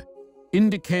Beijing,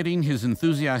 indicating his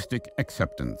enthusiastic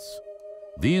acceptance.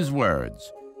 These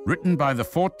words, written by the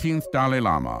 14th Dalai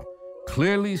Lama,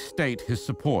 clearly state his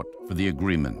support for the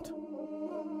agreement.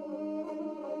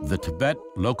 The Tibet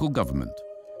local government,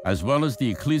 as well as the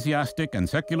ecclesiastic and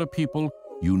secular people,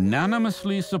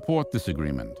 unanimously support this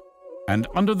agreement, and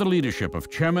under the leadership of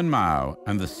Chairman Mao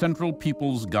and the Central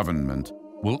People's Government,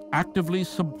 will actively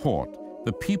support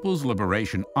the People's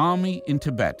Liberation Army in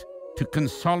Tibet to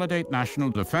consolidate national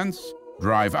defense,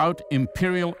 drive out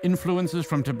imperial influences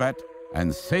from Tibet,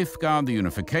 and safeguard the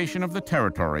unification of the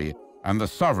territory and the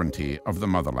sovereignty of the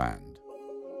motherland.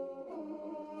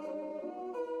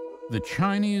 The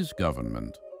Chinese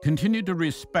government continued to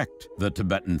respect the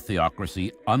Tibetan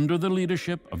theocracy under the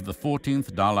leadership of the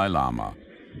 14th Dalai Lama,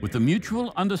 with the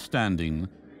mutual understanding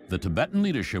the Tibetan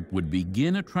leadership would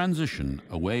begin a transition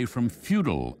away from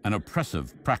feudal and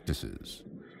oppressive practices.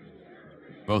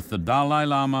 Both the Dalai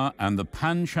Lama and the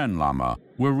Panchen Lama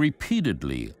were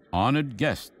repeatedly honored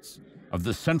guests of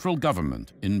the central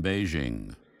government in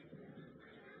Beijing.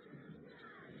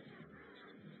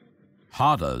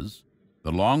 Hadas,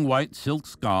 the long white silk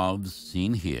scarves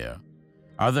seen here,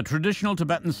 are the traditional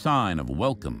Tibetan sign of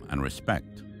welcome and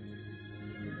respect.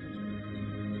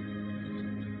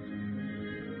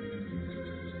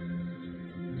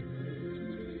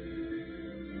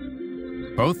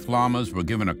 Both lamas were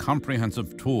given a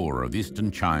comprehensive tour of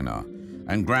eastern China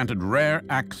and granted rare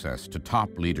access to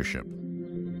top leadership.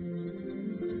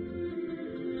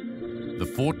 The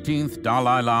 14th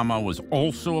Dalai Lama was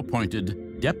also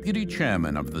appointed deputy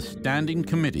chairman of the Standing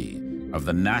Committee of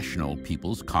the National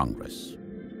People's Congress.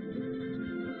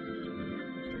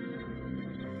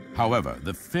 However,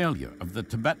 the failure of the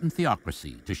Tibetan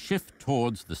theocracy to shift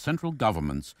towards the central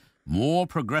government's more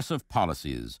progressive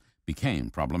policies became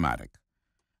problematic.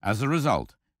 As a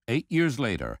result, 8 years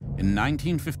later, in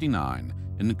 1959,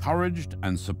 encouraged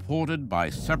and supported by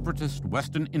separatist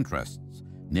Western interests,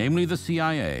 namely the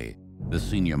CIA, the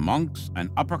senior monks and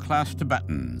upper-class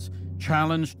Tibetans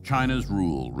challenged China's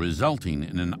rule, resulting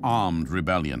in an armed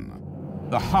rebellion.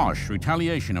 The harsh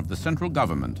retaliation of the central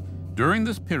government during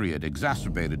this period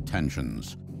exacerbated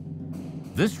tensions.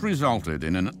 This resulted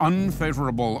in an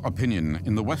unfavorable opinion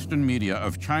in the Western media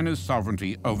of China's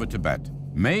sovereignty over Tibet,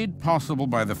 made possible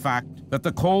by the fact that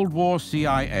the Cold War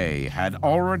CIA had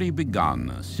already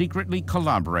begun secretly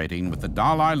collaborating with the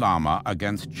Dalai Lama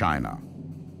against China.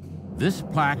 This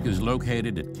plaque is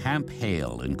located at Camp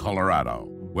Hale in Colorado,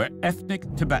 where ethnic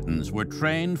Tibetans were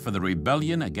trained for the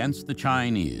rebellion against the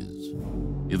Chinese.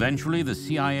 Eventually, the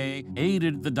CIA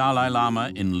aided the Dalai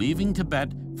Lama in leaving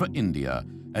Tibet for India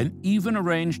and even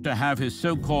arranged to have his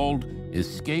so-called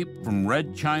escape from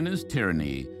Red China's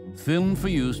tyranny filmed for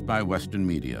use by Western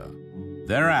media.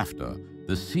 Thereafter,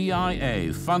 the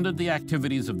CIA funded the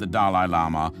activities of the Dalai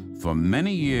Lama for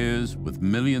many years with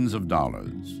millions of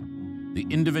dollars. The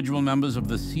individual members of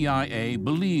the CIA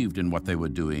believed in what they were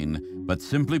doing, but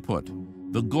simply put,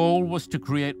 the goal was to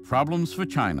create problems for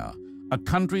China, a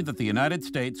country that the United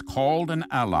States called an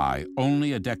ally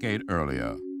only a decade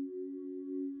earlier.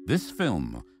 This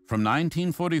film, from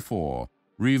 1944,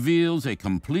 reveals a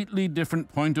completely different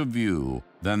point of view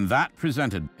than that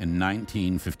presented in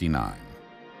 1959.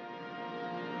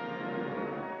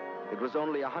 It was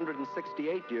only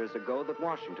 168 years ago that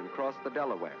Washington crossed the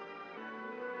Delaware.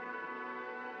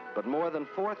 But more than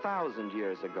 4,000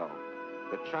 years ago,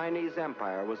 the Chinese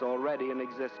Empire was already in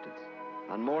existence.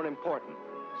 And more important,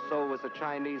 so was a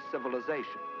Chinese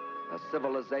civilization, a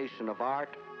civilization of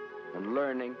art and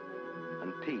learning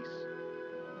and peace.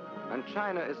 And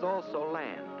China is also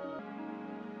land.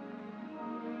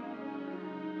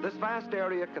 This vast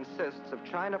area consists of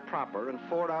China proper and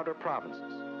 4 outer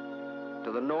provinces.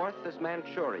 To the north is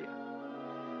Manchuria.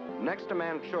 Next to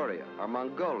Manchuria are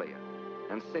Mongolia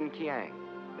and Xinjiang.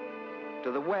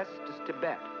 To the west is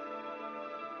Tibet,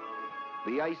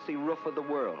 the icy roof of the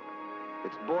world,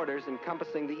 its borders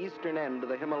encompassing the eastern end of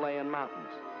the Himalayan mountains.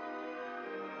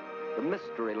 The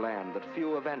mystery land that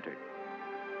few have entered.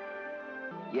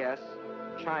 Yes,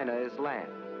 China is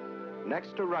land,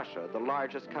 next to Russia, the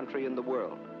largest country in the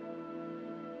world.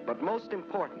 But most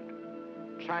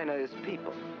important, China is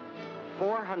people,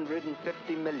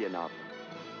 450 million of them.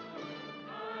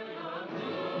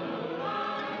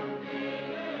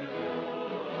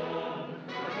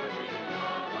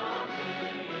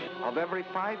 Of every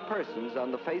 5 persons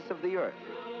on the face of the earth,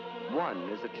 1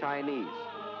 is a Chinese.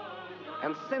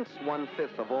 And since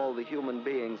 1/5 of all the human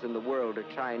beings in the world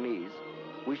are Chinese,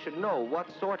 we should know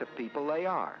what sort of people they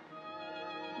are.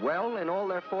 Well, in all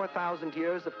their 4,000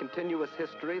 years of continuous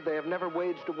history, they have never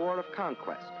waged a war of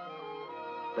conquest.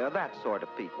 They're that sort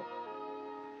of people.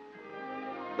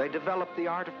 They developed the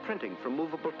art of printing from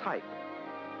movable type.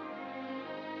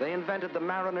 They invented the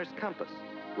mariner's compass,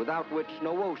 without which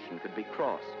no ocean could be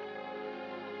crossed.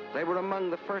 They were among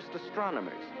the first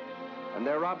astronomers, and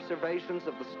their observations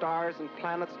of the stars and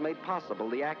planets made possible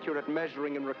the accurate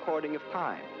measuring and recording of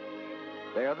time.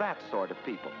 They are that sort of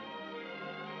people.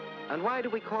 And why do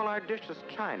we call our dishes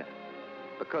China?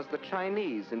 Because the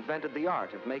Chinese invented the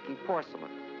art of making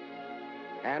porcelain.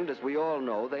 And as we all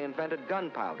know, they invented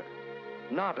gunpowder,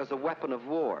 not as a weapon of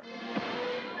war,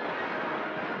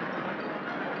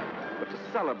 but to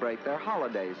celebrate their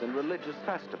holidays and religious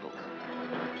festivals.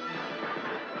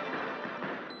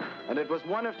 And it was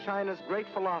one of China's great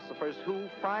philosophers who,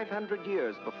 500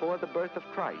 years before the birth of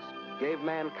Christ, gave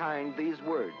mankind these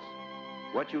words: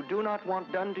 "What you do not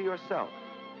want done to yourself,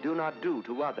 do not do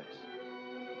to others."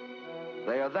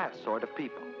 They are that sort of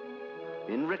people,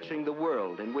 enriching the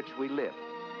world in which we live.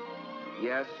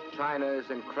 Yes, China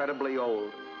is incredibly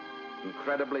old,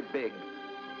 incredibly big,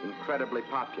 incredibly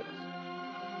populous.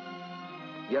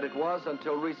 Yet it was,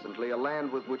 until recently, a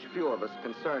land with which few of us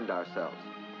concerned ourselves.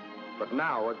 But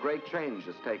now a great change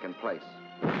has taken place.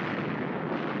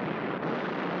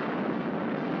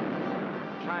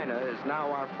 China is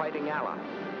now our fighting ally,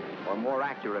 or more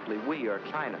accurately, we are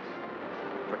China's.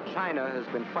 For China has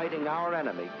been fighting our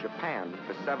enemy, Japan,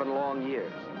 for 7 long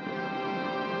years.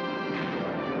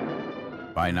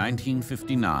 By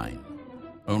 1959,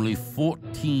 only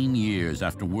 14 years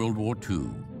after World War II,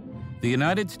 the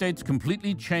United States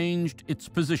completely changed its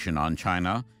position on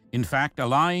China, in fact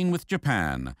allying with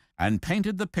Japan, and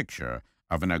painted the picture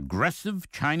of an aggressive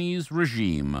Chinese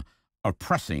regime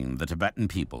oppressing the Tibetan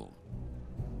people.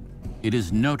 It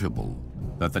is notable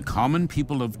that the common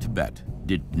people of Tibet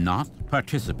did not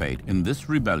participate in this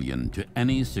rebellion to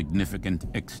any significant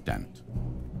extent.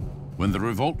 When the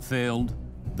revolt failed,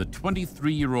 the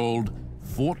 23-year-old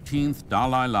 14th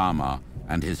Dalai Lama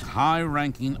and his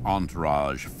high-ranking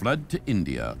entourage fled to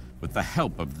India with the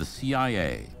help of the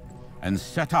CIA and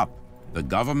set up the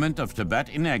government of Tibet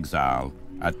in exile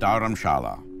at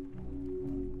Dharamshala.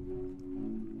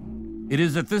 It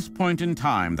is at this point in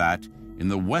time that, in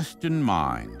the Western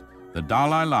mind, the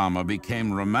Dalai Lama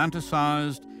became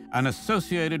romanticized and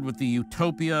associated with the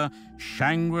utopia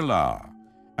Shangri-La,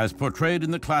 as portrayed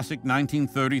in the classic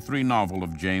 1933 novel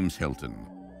of James Hilton.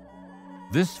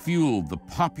 This fueled the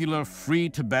popular Free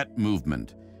Tibet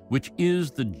movement, which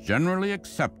is the generally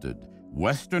accepted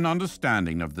Western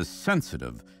understanding of the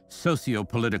sensitive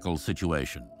socio-political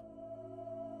situation.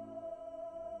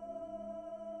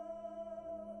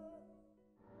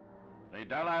 The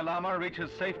Dalai Lama reaches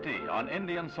safety on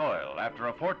Indian soil after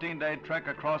a 14-day trek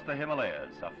across the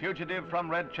Himalayas, a fugitive from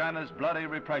Red China's bloody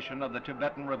repression of the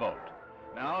Tibetan Revolt.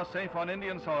 Now safe on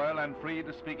Indian soil and free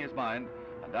to speak his mind,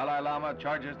 the Dalai Lama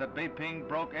charges that Beiping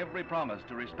broke every promise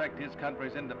to respect his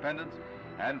country's independence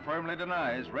and firmly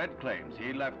denies Red claims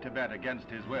he left Tibet against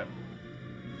his will.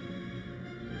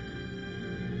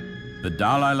 The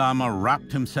Dalai Lama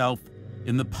wrapped himself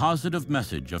in the positive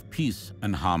message of peace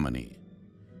and harmony.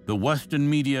 The Western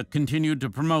media continued to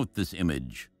promote this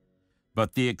image,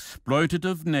 but the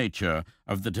exploitative nature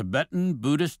of the Tibetan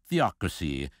Buddhist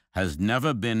theocracy has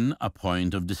never been a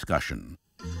point of discussion.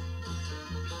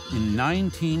 In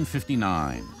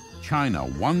 1959, China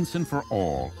once and for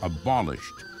all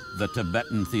abolished the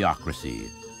Tibetan theocracy,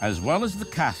 as well as the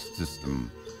caste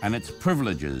system and its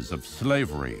privileges of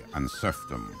slavery and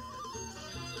serfdom.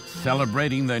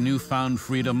 Celebrating their newfound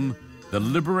freedom, the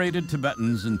liberated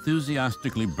Tibetans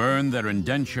enthusiastically burned their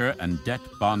indenture and debt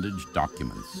bondage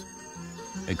documents.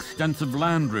 Extensive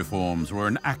land reforms were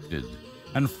enacted,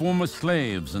 and former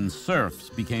slaves and serfs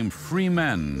became free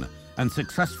men and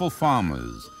successful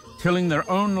farmers, tilling their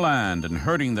own land and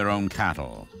herding their own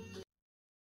cattle.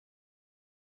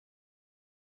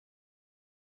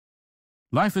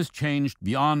 Life has changed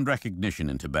beyond recognition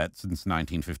in Tibet since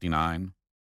 1959.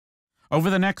 Over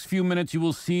the next few minutes, you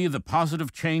will see the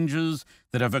positive changes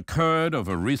that have occurred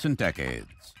over recent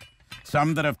decades,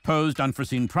 some that have posed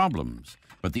unforeseen problems,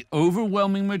 but the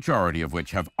overwhelming majority of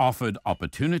which have offered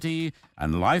opportunity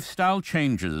and lifestyle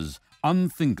changes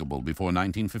unthinkable before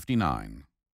 1959.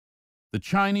 The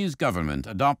Chinese government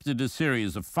adopted a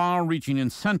series of far-reaching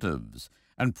incentives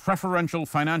and preferential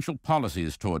financial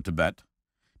policies toward Tibet.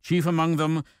 Chief among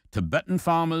them, Tibetan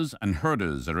farmers and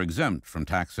herders are exempt from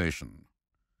taxation.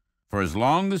 For as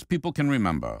long as people can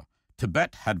remember,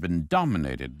 Tibet had been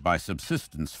dominated by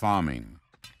subsistence farming.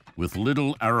 With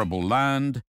little arable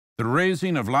land, the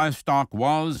raising of livestock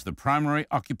was the primary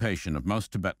occupation of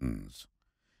most Tibetans.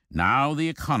 Now the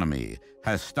economy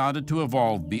has started to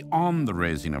evolve beyond the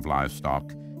raising of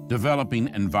livestock, developing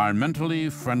environmentally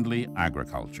friendly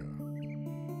agriculture.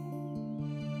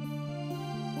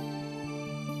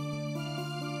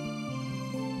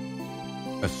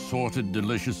 Assorted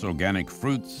delicious organic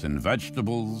fruits and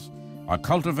vegetables are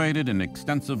cultivated in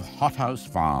extensive hothouse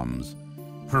farms,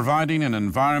 providing an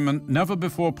environment never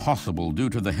before possible due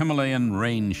to the Himalayan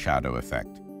rain shadow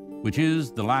effect, which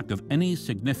is the lack of any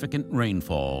significant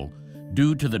rainfall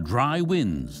due to the dry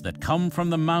winds that come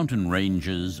from the mountain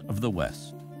ranges of the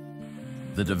West.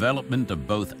 The development of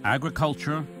both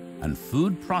agriculture and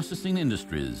food processing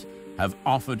industries have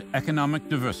offered economic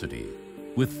diversity,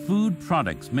 with food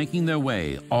products making their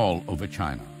way all over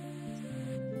China.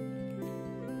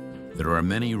 There are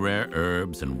many rare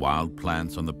herbs and wild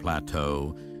plants on the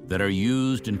plateau that are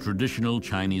used in traditional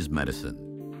Chinese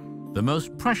medicine. The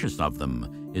most precious of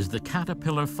them is the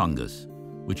caterpillar fungus,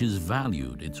 which is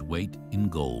valued its weight in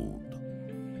gold.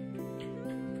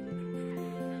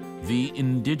 The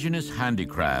indigenous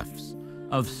handicrafts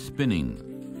of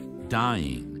spinning,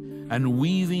 dyeing, and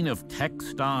weaving of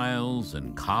textiles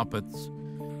and carpets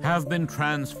have been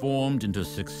transformed into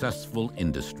successful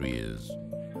industries.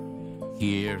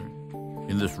 Here,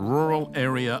 in this rural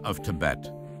area of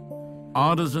Tibet,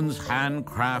 artisans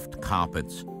handcraft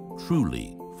carpets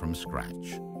truly from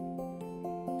scratch.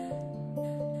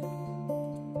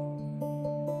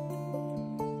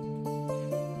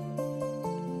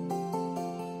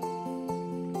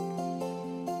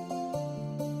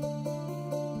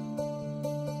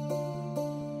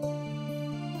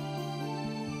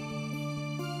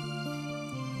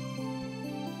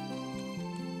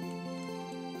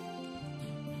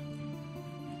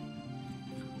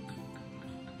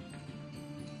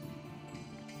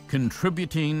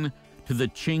 Contributing to the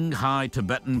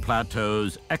Qing-Tibetan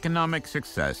Plateau's economic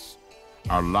success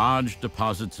are large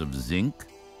deposits of zinc,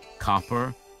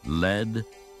 copper, lead,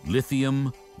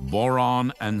 lithium,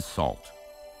 boron, and salt.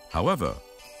 However,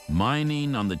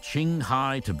 mining on the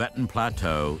Qing-Tibetan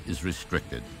Plateau is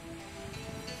restricted.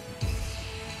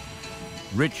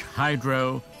 Rich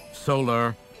hydro,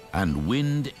 solar, and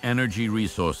wind energy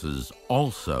resources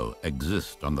also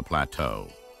exist on the plateau.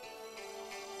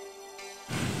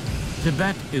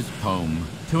 Tibet is home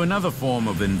to another form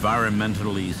of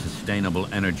environmentally sustainable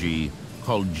energy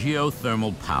called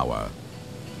geothermal power.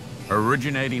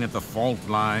 Originating at the fault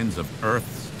lines of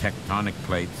Earth's tectonic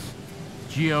plates,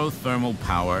 geothermal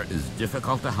power is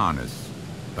difficult to harness,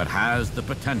 but has the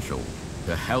potential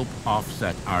to help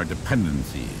offset our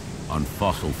dependency on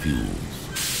fossil fuels.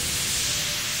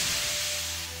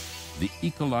 The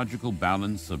ecological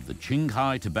balance of the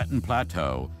Qing-Tibetan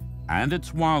Plateau and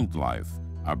its wildlife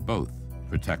are both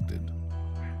protected.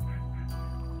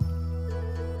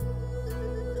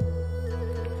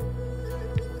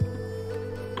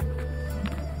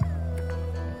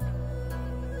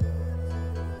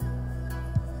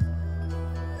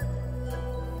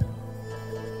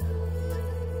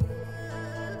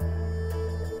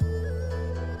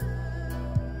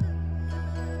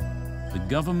 The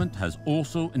government has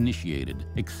also initiated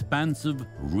expansive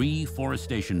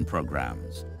reforestation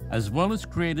programs, as well as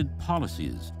created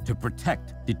policies to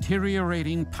protect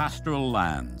deteriorating pastoral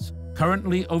lands,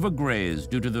 currently overgrazed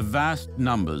due to the vast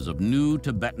numbers of new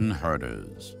Tibetan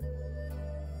herders.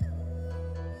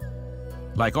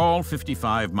 Like all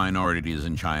 55 minorities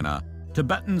in China,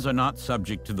 Tibetans are not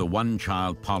subject to the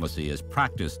one-child policy as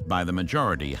practiced by the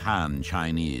majority Han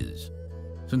Chinese.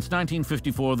 Since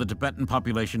 1954, the Tibetan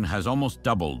population has almost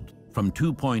doubled from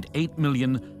 2.8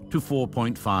 million to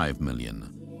 4.5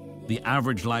 million. The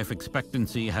average life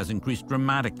expectancy has increased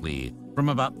dramatically from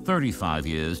about 35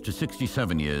 years to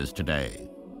 67 years today.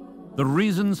 The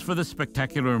reasons for this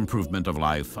spectacular improvement of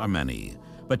life are many,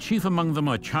 but chief among them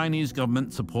are Chinese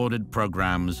government-supported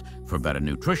programs for better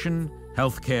nutrition,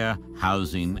 healthcare,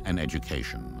 housing, and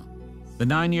education. The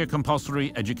 9-year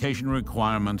compulsory education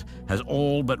requirement has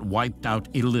all but wiped out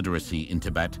illiteracy in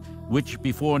Tibet, which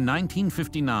before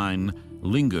 1959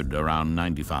 lingered around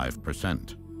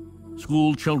 95%.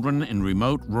 School children in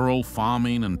remote rural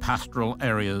farming and pastoral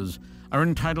areas are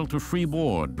entitled to free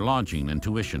board, lodging, and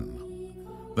tuition.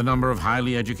 The number of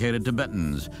highly educated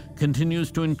Tibetans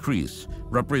continues to increase,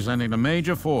 representing a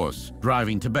major force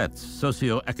driving Tibet's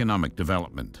socio-economic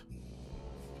development.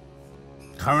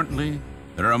 Currently,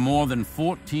 there are more than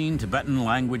 14 Tibetan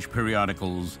language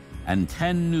periodicals and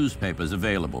 10 newspapers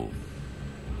available.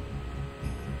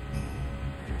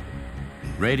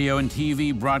 Radio and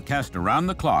TV broadcast around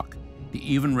the clock to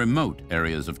even remote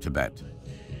areas of Tibet.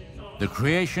 The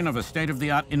creation of a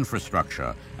state-of-the-art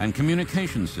infrastructure and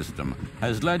communication system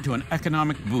has led to an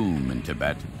economic boom in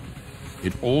Tibet.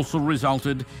 It also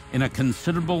resulted in a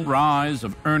considerable rise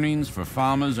of earnings for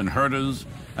farmers and herders,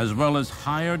 as well as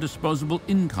higher disposable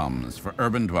incomes for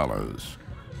urban dwellers.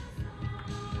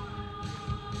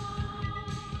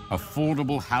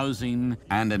 Affordable housing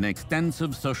and an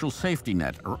extensive social safety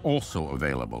net are also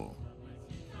available.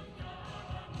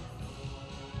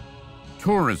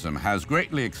 Tourism has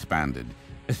greatly expanded,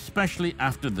 especially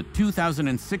after the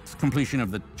 2006 completion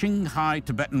of the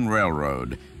Qing-Tibetan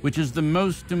Railroad, which is the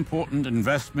most important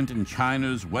investment in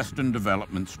China's Western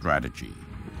development strategy.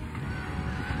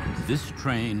 This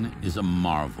train is a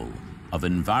marvel of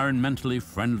environmentally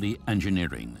friendly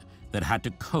engineering that had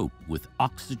to cope with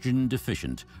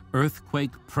oxygen-deficient,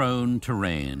 earthquake-prone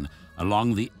terrain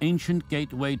along the ancient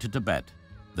gateway to Tibet,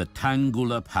 the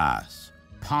Tanggula Pass,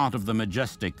 part of the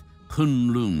majestic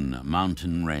Kunlun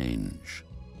mountain range.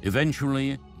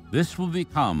 Eventually, this will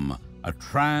become a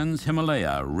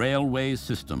trans-Himalaya railway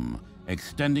system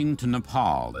extending to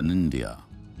Nepal and India.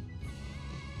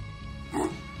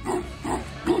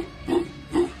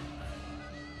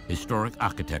 Historic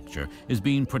architecture is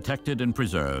being protected and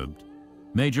preserved.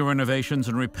 Major renovations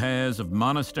and repairs of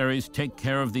monasteries take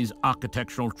care of these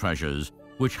architectural treasures,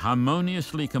 which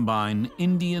harmoniously combine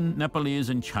Indian, Nepalese,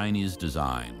 and Chinese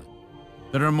design.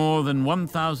 There are more than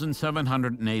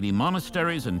 1,780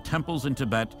 monasteries and temples in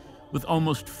Tibet, with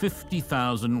almost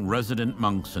 50,000 resident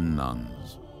monks and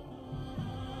nuns.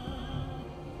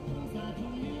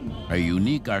 A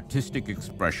unique artistic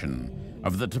expression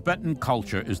of the Tibetan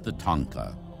culture is the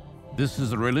tanka. This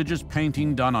is a religious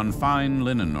painting done on fine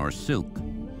linen or silk.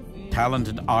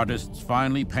 Talented artists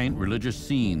finely paint religious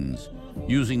scenes,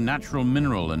 using natural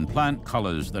mineral and plant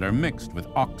colors that are mixed with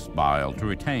ox bile to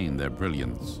retain their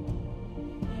brilliance.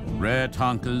 Rare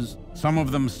tankas, some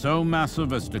of them so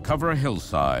massive as to cover a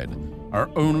hillside, are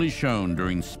only shown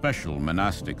during special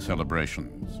monastic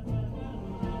celebrations.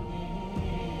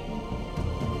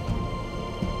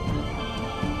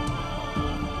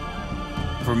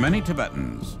 For many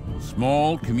Tibetans,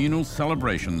 small communal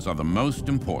celebrations are the most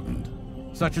important,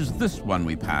 such as this one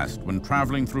we passed when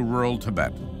traveling through rural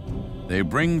Tibet. They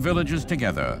bring villages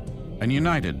together, and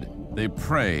united, they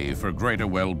pray for greater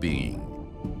well-being.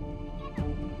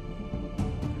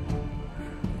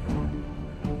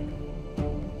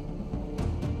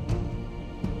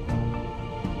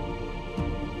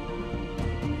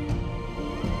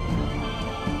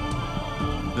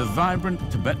 The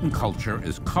vibrant Tibetan culture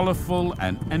is colorful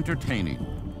and entertaining,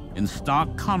 in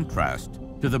stark contrast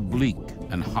to the bleak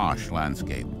and harsh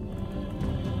landscape.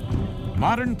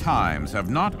 Modern times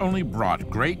have not only brought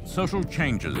great social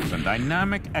changes and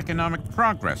dynamic economic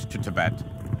progress to Tibet,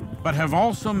 but have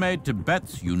also made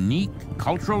Tibet's unique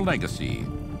cultural legacy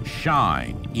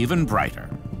shine even brighter.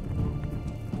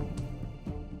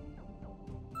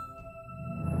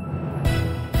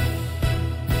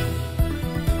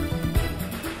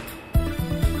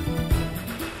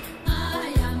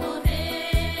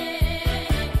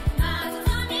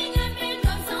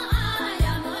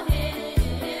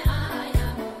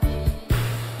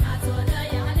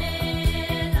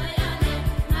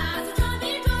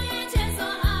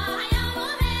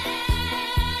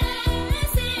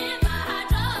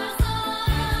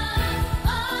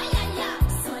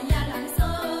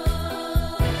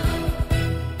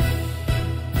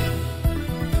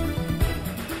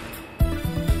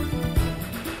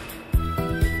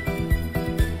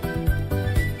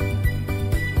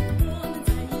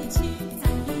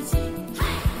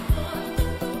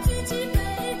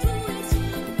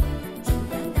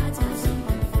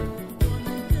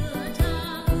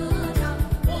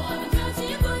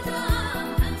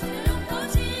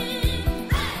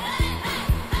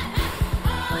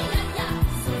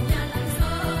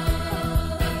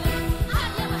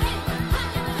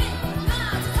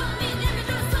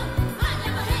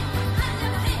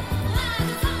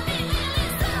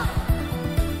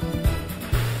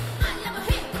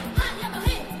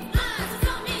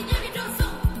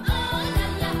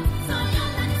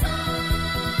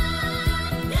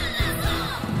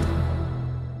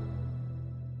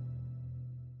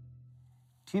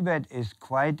 Tibet is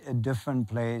quite a different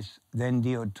place than the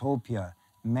utopia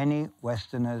many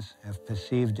Westerners have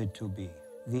perceived it to be.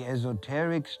 The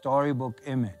esoteric storybook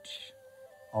image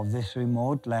of this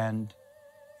remote land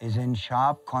is in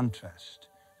sharp contrast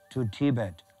to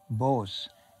Tibet, both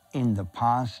in the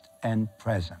past and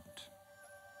present.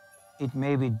 It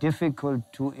may be difficult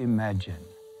to imagine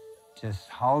just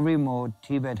how remote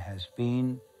Tibet has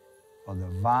been for the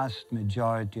vast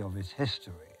majority of its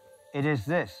history. It is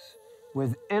this,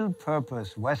 with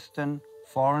ill-purposed Western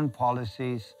foreign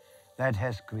policies, that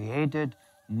has created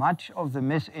much of the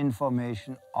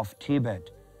misinformation of Tibet.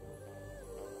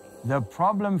 The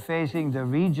problem facing the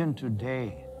region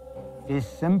today is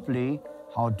simply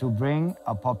how to bring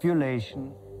a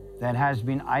population that has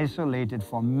been isolated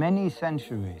for many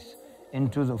centuries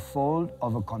into the fold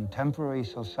of a contemporary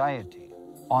society.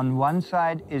 On one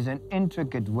side is an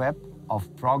intricate web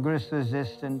of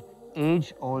progress-resistant,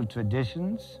 age-old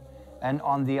traditions, and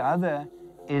on the other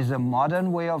is a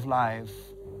modern way of life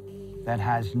that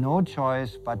has no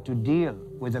choice but to deal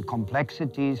with the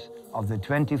complexities of the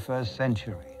 21st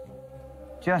century.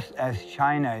 Just as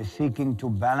China is seeking to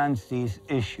balance these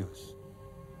issues,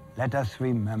 let us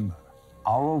remember,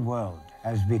 our world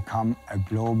has become a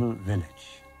global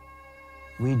village.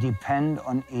 We depend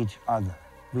on each other.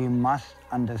 We must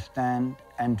understand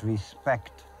and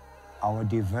respect our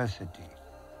diversity.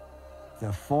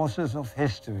 The forces of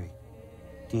history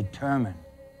determine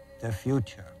the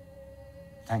future.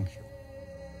 Thank you.